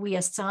behaviors we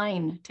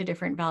assign to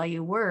different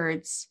value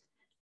words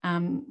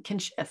can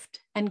shift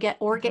and get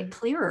Mhm.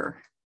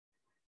 clearer.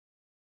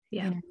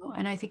 Yeah.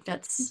 And I think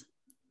that's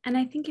And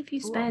I think if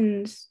you cool.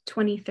 spend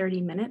 20,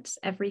 30 minutes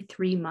every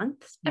 3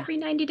 months, Yeah. every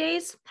 90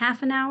 days,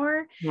 half an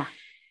hour, Yeah.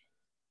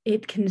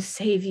 it can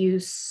save you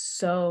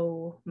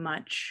so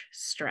much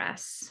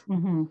stress.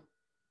 Mm-hmm.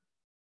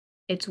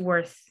 It's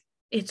worth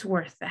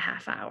the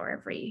half hour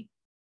every.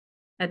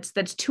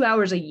 That's 2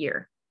 hours a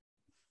year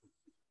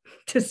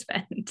to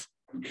spend.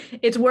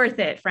 It's worth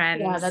it, Yeah,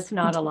 friends. that's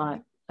not a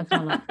lot. That's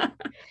not a lot.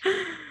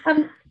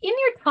 In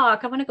your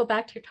talk, I want to go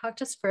back to your talk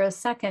just for a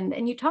second.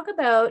 And you talk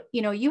about,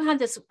 you had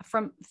this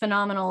from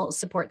phenomenal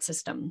support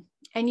system,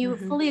 and you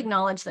Mhm. fully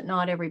acknowledge that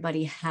not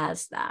everybody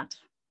has that.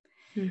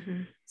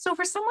 Mhm. So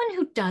for someone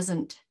who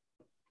doesn't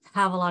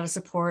have a lot of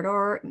support,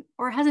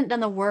 or hasn't done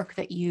the work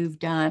that you've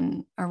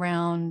done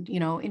around,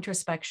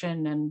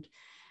 introspection and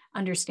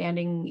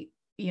understanding,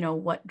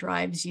 what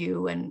drives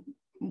you and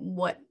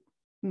what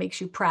makes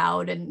you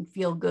proud and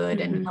feel good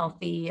and Mhm.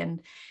 healthy,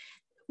 and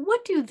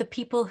what do the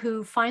people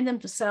who find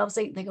themselves,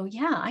 they go,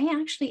 yeah, I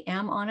actually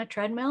am on a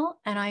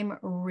treadmill and I'm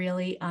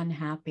really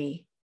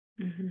unhappy.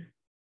 Mhm.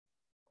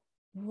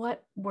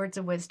 What words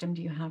of wisdom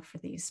do you have for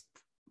these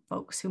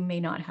folks who may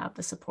not have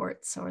the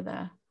supports or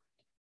the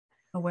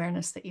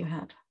awareness that you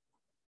had?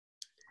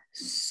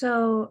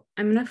 So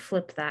I'm going to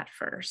flip that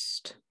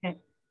first Okay.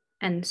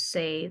 and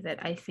say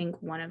that I think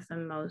one of the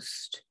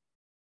most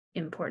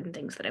important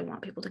things that I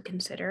want people to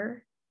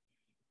consider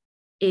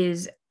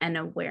is an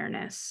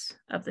awareness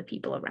of the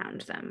people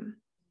around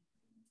them,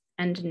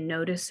 and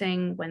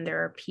noticing when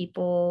there are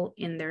people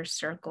in their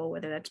circle,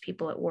 whether that's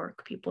people at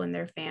work, people in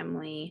their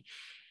family,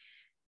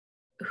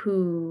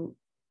 who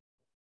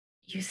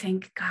you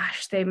think,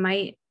 gosh, they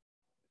might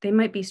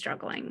be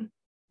struggling.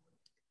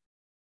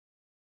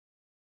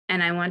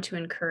 And I want to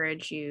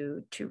encourage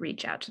you to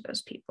reach out to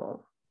those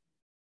people.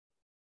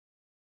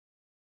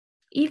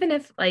 Even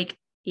if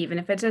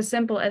it's as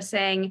simple as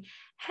saying,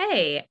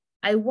 "Hey,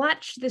 I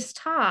watched this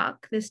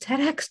talk, this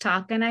TEDx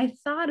talk, and I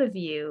thought of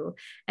you,"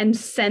 and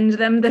send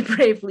them the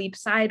Brave Leap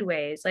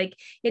Sideways. Like,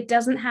 it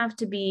doesn't have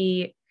to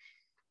be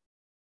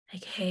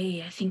like,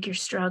 "Hey, I think you're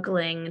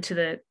struggling," to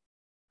the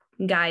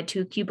guy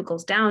 2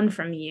 cubicles down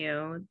from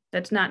you.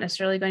 That's not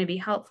necessarily going to be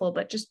helpful,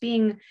 but just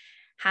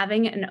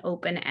having an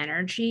open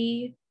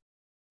energy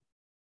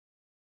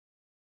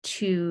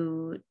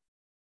to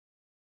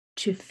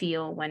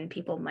feel when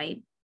people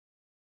might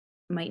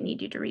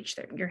need you to reach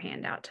your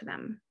hand out to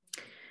them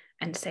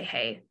and say,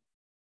 "Hey,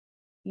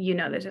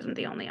 this isn't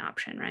the only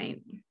option,"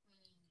 right?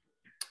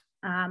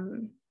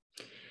 Um,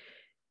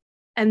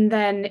 and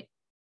then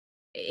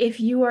if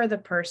you are the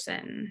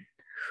person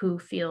who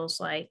feels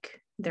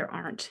like there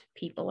aren't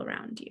people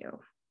around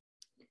you,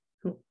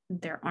 who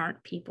there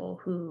aren't people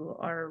who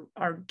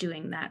are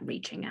doing that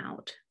reaching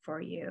out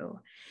for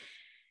you,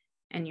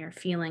 and you're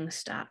feeling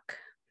stuck,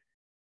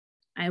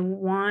 I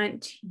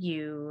want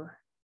you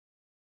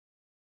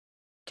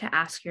to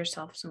ask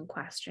yourself some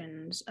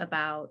questions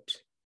about,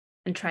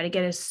 and try to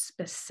get as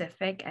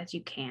specific as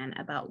you can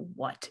about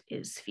what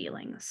is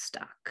feeling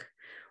stuck,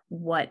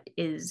 what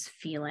is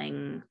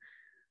feeling,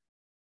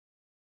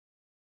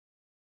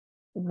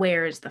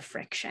 where is the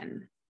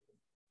friction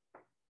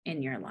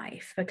in your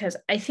life. Because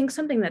I think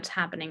something that's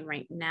happening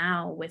right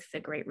now with the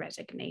Great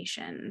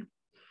Resignation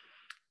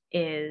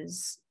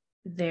is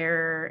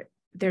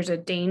there's a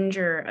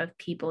danger of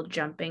people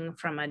jumping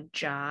from a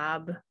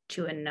job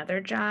to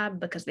another job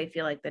because they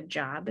feel like the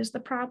job is the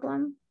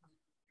problem,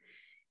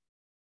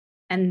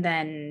 and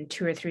then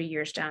 2 or 3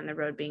 years down the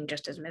road being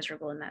just as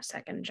miserable in that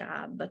second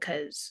job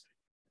because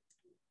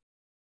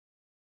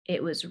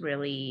it was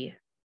really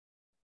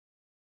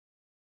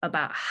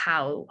about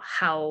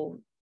how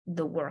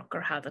the work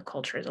or how the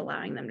culture is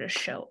allowing them to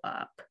show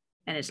up.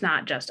 And it's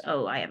not just,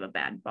 oh, I have a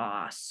bad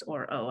boss,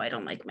 or, oh, I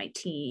don't like my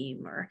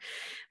team, or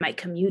my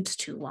commute's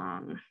too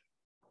long.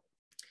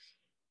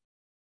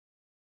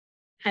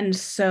 And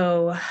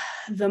so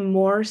the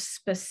more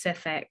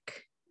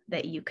specific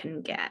that you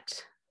can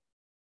get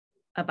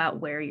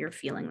about where you're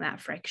feeling that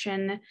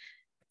friction,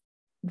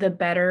 the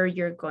better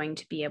you're going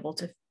to be able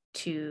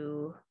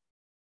to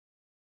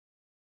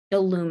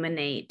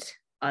illuminate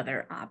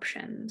other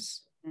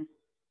options. Mm.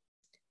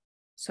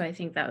 So I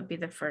think that would be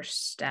the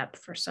first step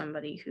for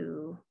somebody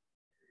who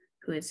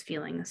is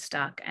feeling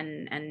stuck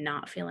and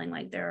not feeling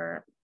like there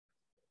are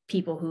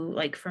people who,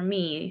 like for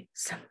me,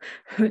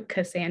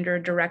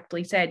 Cassandra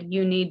directly said,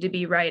 you need to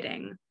be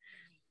writing.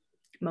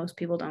 Most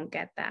people don't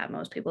get that.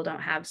 Most people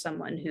don't have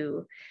someone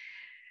who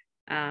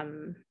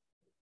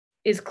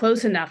is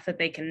close enough that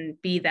they can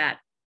be that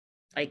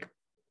like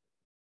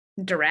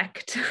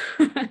direct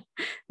and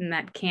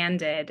that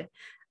candid,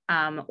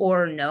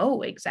 or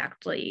know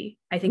exactly.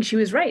 I think she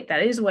was right.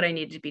 That is what I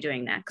needed to be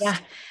doing next. Yeah,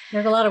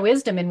 there's a lot of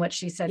wisdom in what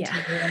she said Yeah.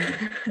 to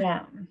you.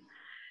 Yeah.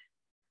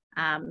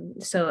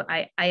 So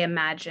I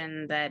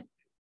imagine that,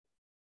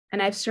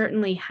 and I've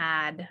certainly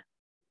had,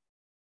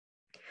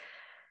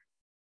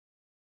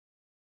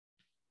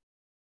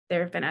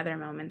 there have been other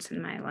moments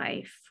in my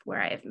life where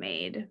I have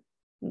made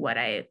what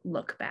I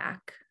look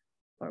back,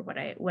 or what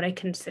I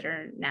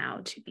consider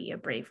now to be a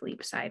brave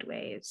leap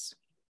sideways,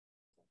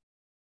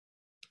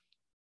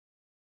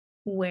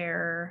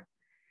 where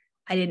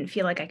I didn't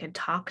feel like I could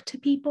talk to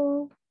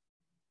people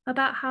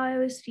about how I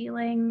was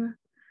feeling,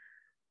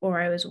 or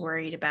I was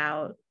worried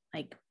about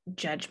like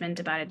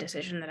judgment about a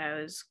decision that I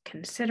was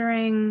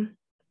considering.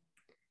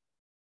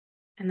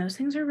 And those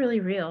things are really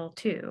real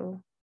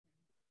too,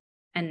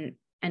 and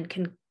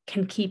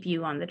can keep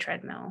you on the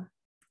treadmill.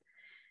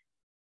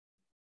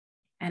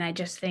 And I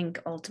just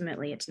think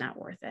ultimately it's not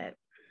worth it.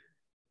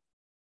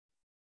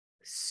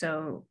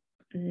 So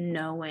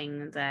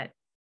knowing that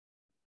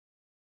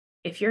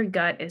if your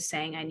gut is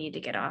saying, I need to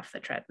get off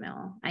the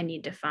treadmill, I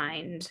need to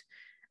find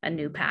a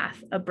new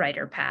path, a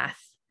brighter path,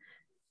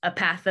 a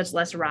path that's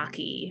less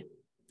rocky,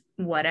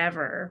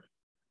 whatever,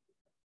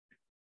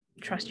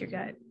 trust your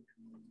gut.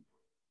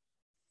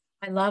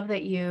 I love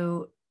that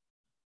you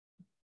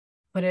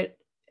put it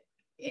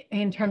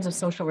in terms of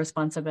social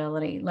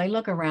responsibility. Like,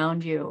 look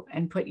around you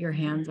and put your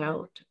hands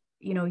out.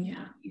 You know,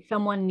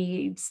 someone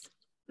needs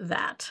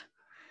that.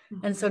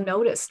 And so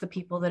notice the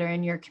people that are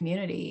in your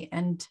community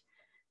and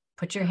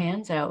put your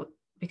hands out,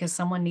 because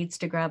someone needs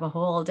to grab a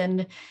hold.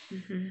 And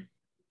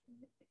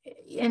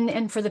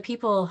and for the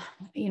people,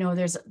 you know,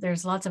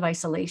 there's lots of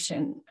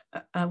isolation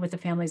with the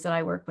families that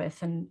I work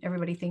with, and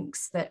everybody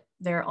thinks that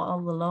they're all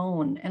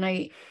alone. And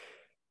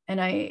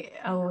I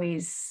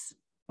always,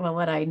 well,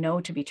 what I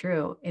know to be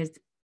true is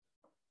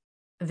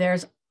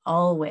there's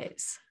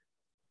always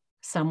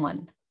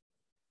someone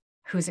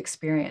who's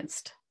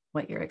experienced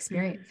what you're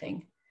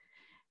experiencing,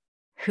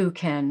 who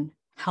can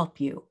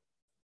help you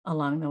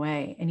along the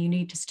way. And you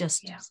need to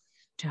just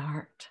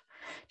start.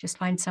 Just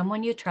find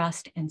someone you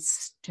trust and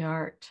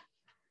start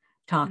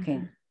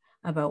talking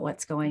about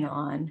what's going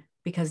on,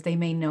 because they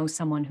may know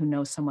someone who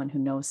knows someone who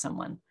knows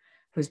someone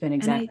who's been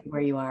exactly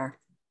where you are.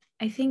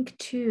 I think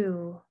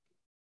too,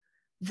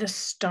 the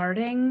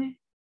starting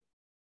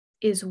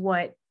is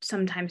what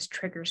sometimes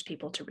triggers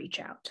people to reach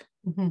out.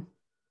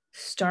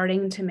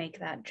 Starting to make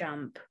that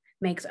jump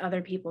makes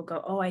other people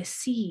go, oh, I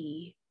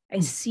see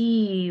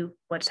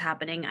what's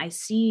happening. I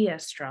see a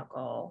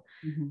struggle,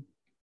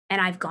 and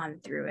I've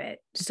gone through it.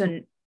 So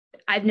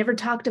I've never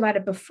talked about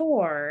it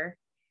before,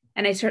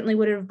 and I certainly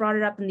would have brought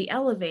it up in the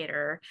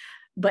elevator.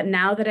 But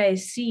now that I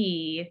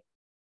see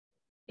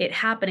it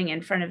happening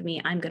in front of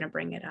me, I'm going to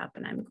bring it up,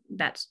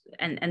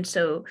 and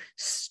so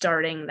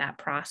starting that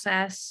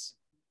process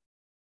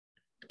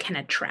can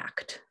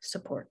attract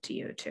support to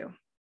you too.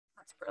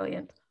 That's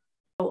brilliant.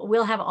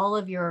 We'll have all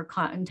of your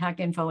contact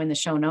info in the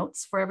show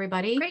notes for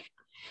everybody. Great.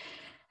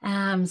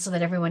 So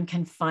that everyone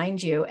can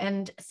find you.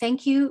 And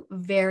thank you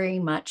very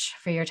much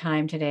for your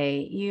time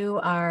today. You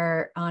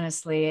are,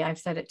 honestly, I've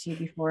said it to you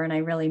before, and I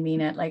really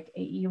mean it. Like,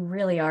 you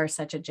really are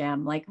such a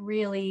gem. Like,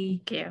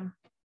 really, thank you.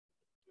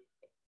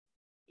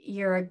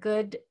 You're a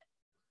good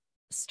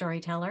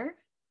storyteller,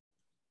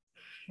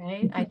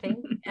 right? I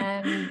think.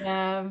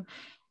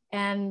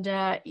 And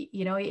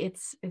you know,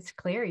 it's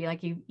clear.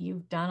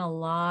 You've done a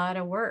lot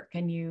of work,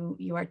 and you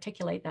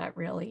articulate that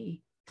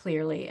really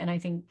clearly. And I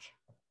think,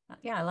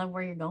 yeah, I love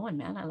where you're going,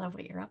 man. I love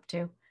what you're up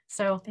to.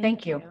 So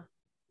thank you.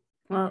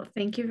 Well,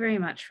 thank you very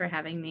much for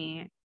having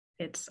me.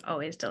 It's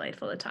always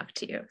delightful to talk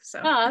to you.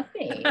 So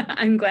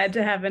I'm glad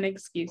to have an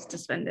excuse to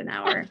spend an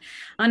hour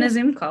on a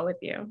Zoom call with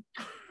you.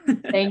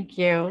 Thank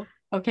you.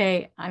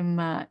 Okay, I'm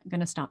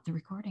going to stop the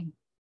recording.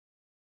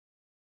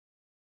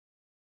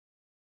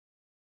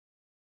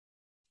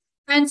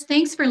 Friends,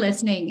 thanks for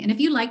listening. And if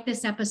you like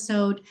this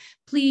episode,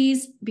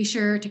 please be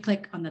sure to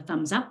click on the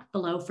thumbs up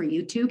below for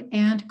YouTube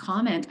and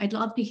comment. I'd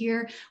love to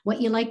hear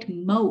what you liked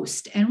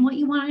most and what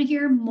you want to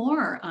hear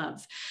more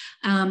of.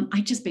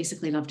 I just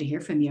basically love to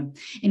hear from you.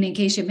 And in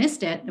case you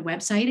missed it, the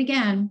website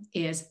again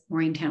is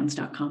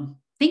maureentowns.com.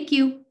 Thank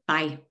you.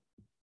 Bye.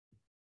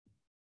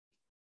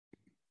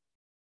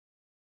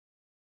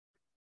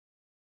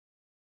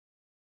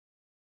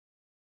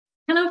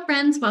 Hello,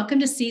 friends. Welcome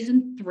to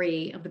season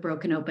 3 of the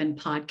Broken Open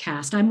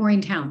podcast. I'm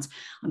Maureen Towns.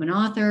 I'm an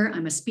author,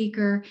 I'm a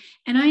speaker,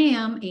 and I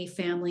am a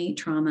family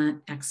trauma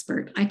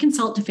expert. I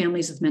consult to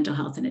families with mental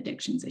health and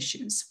addictions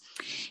issues.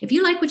 If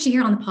you like what you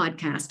hear on the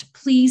podcast,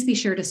 please be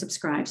sure to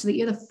subscribe so that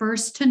you're the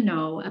first to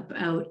know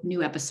about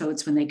new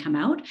episodes when they come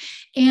out.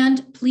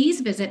 And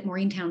please visit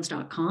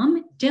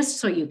maureentowns.com just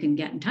so you can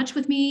get in touch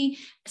with me,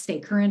 stay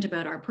current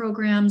about our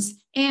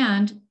programs,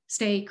 and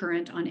stay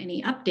current on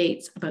any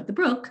updates about the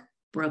book,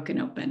 Broken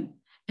Open.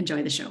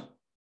 Enjoy the show.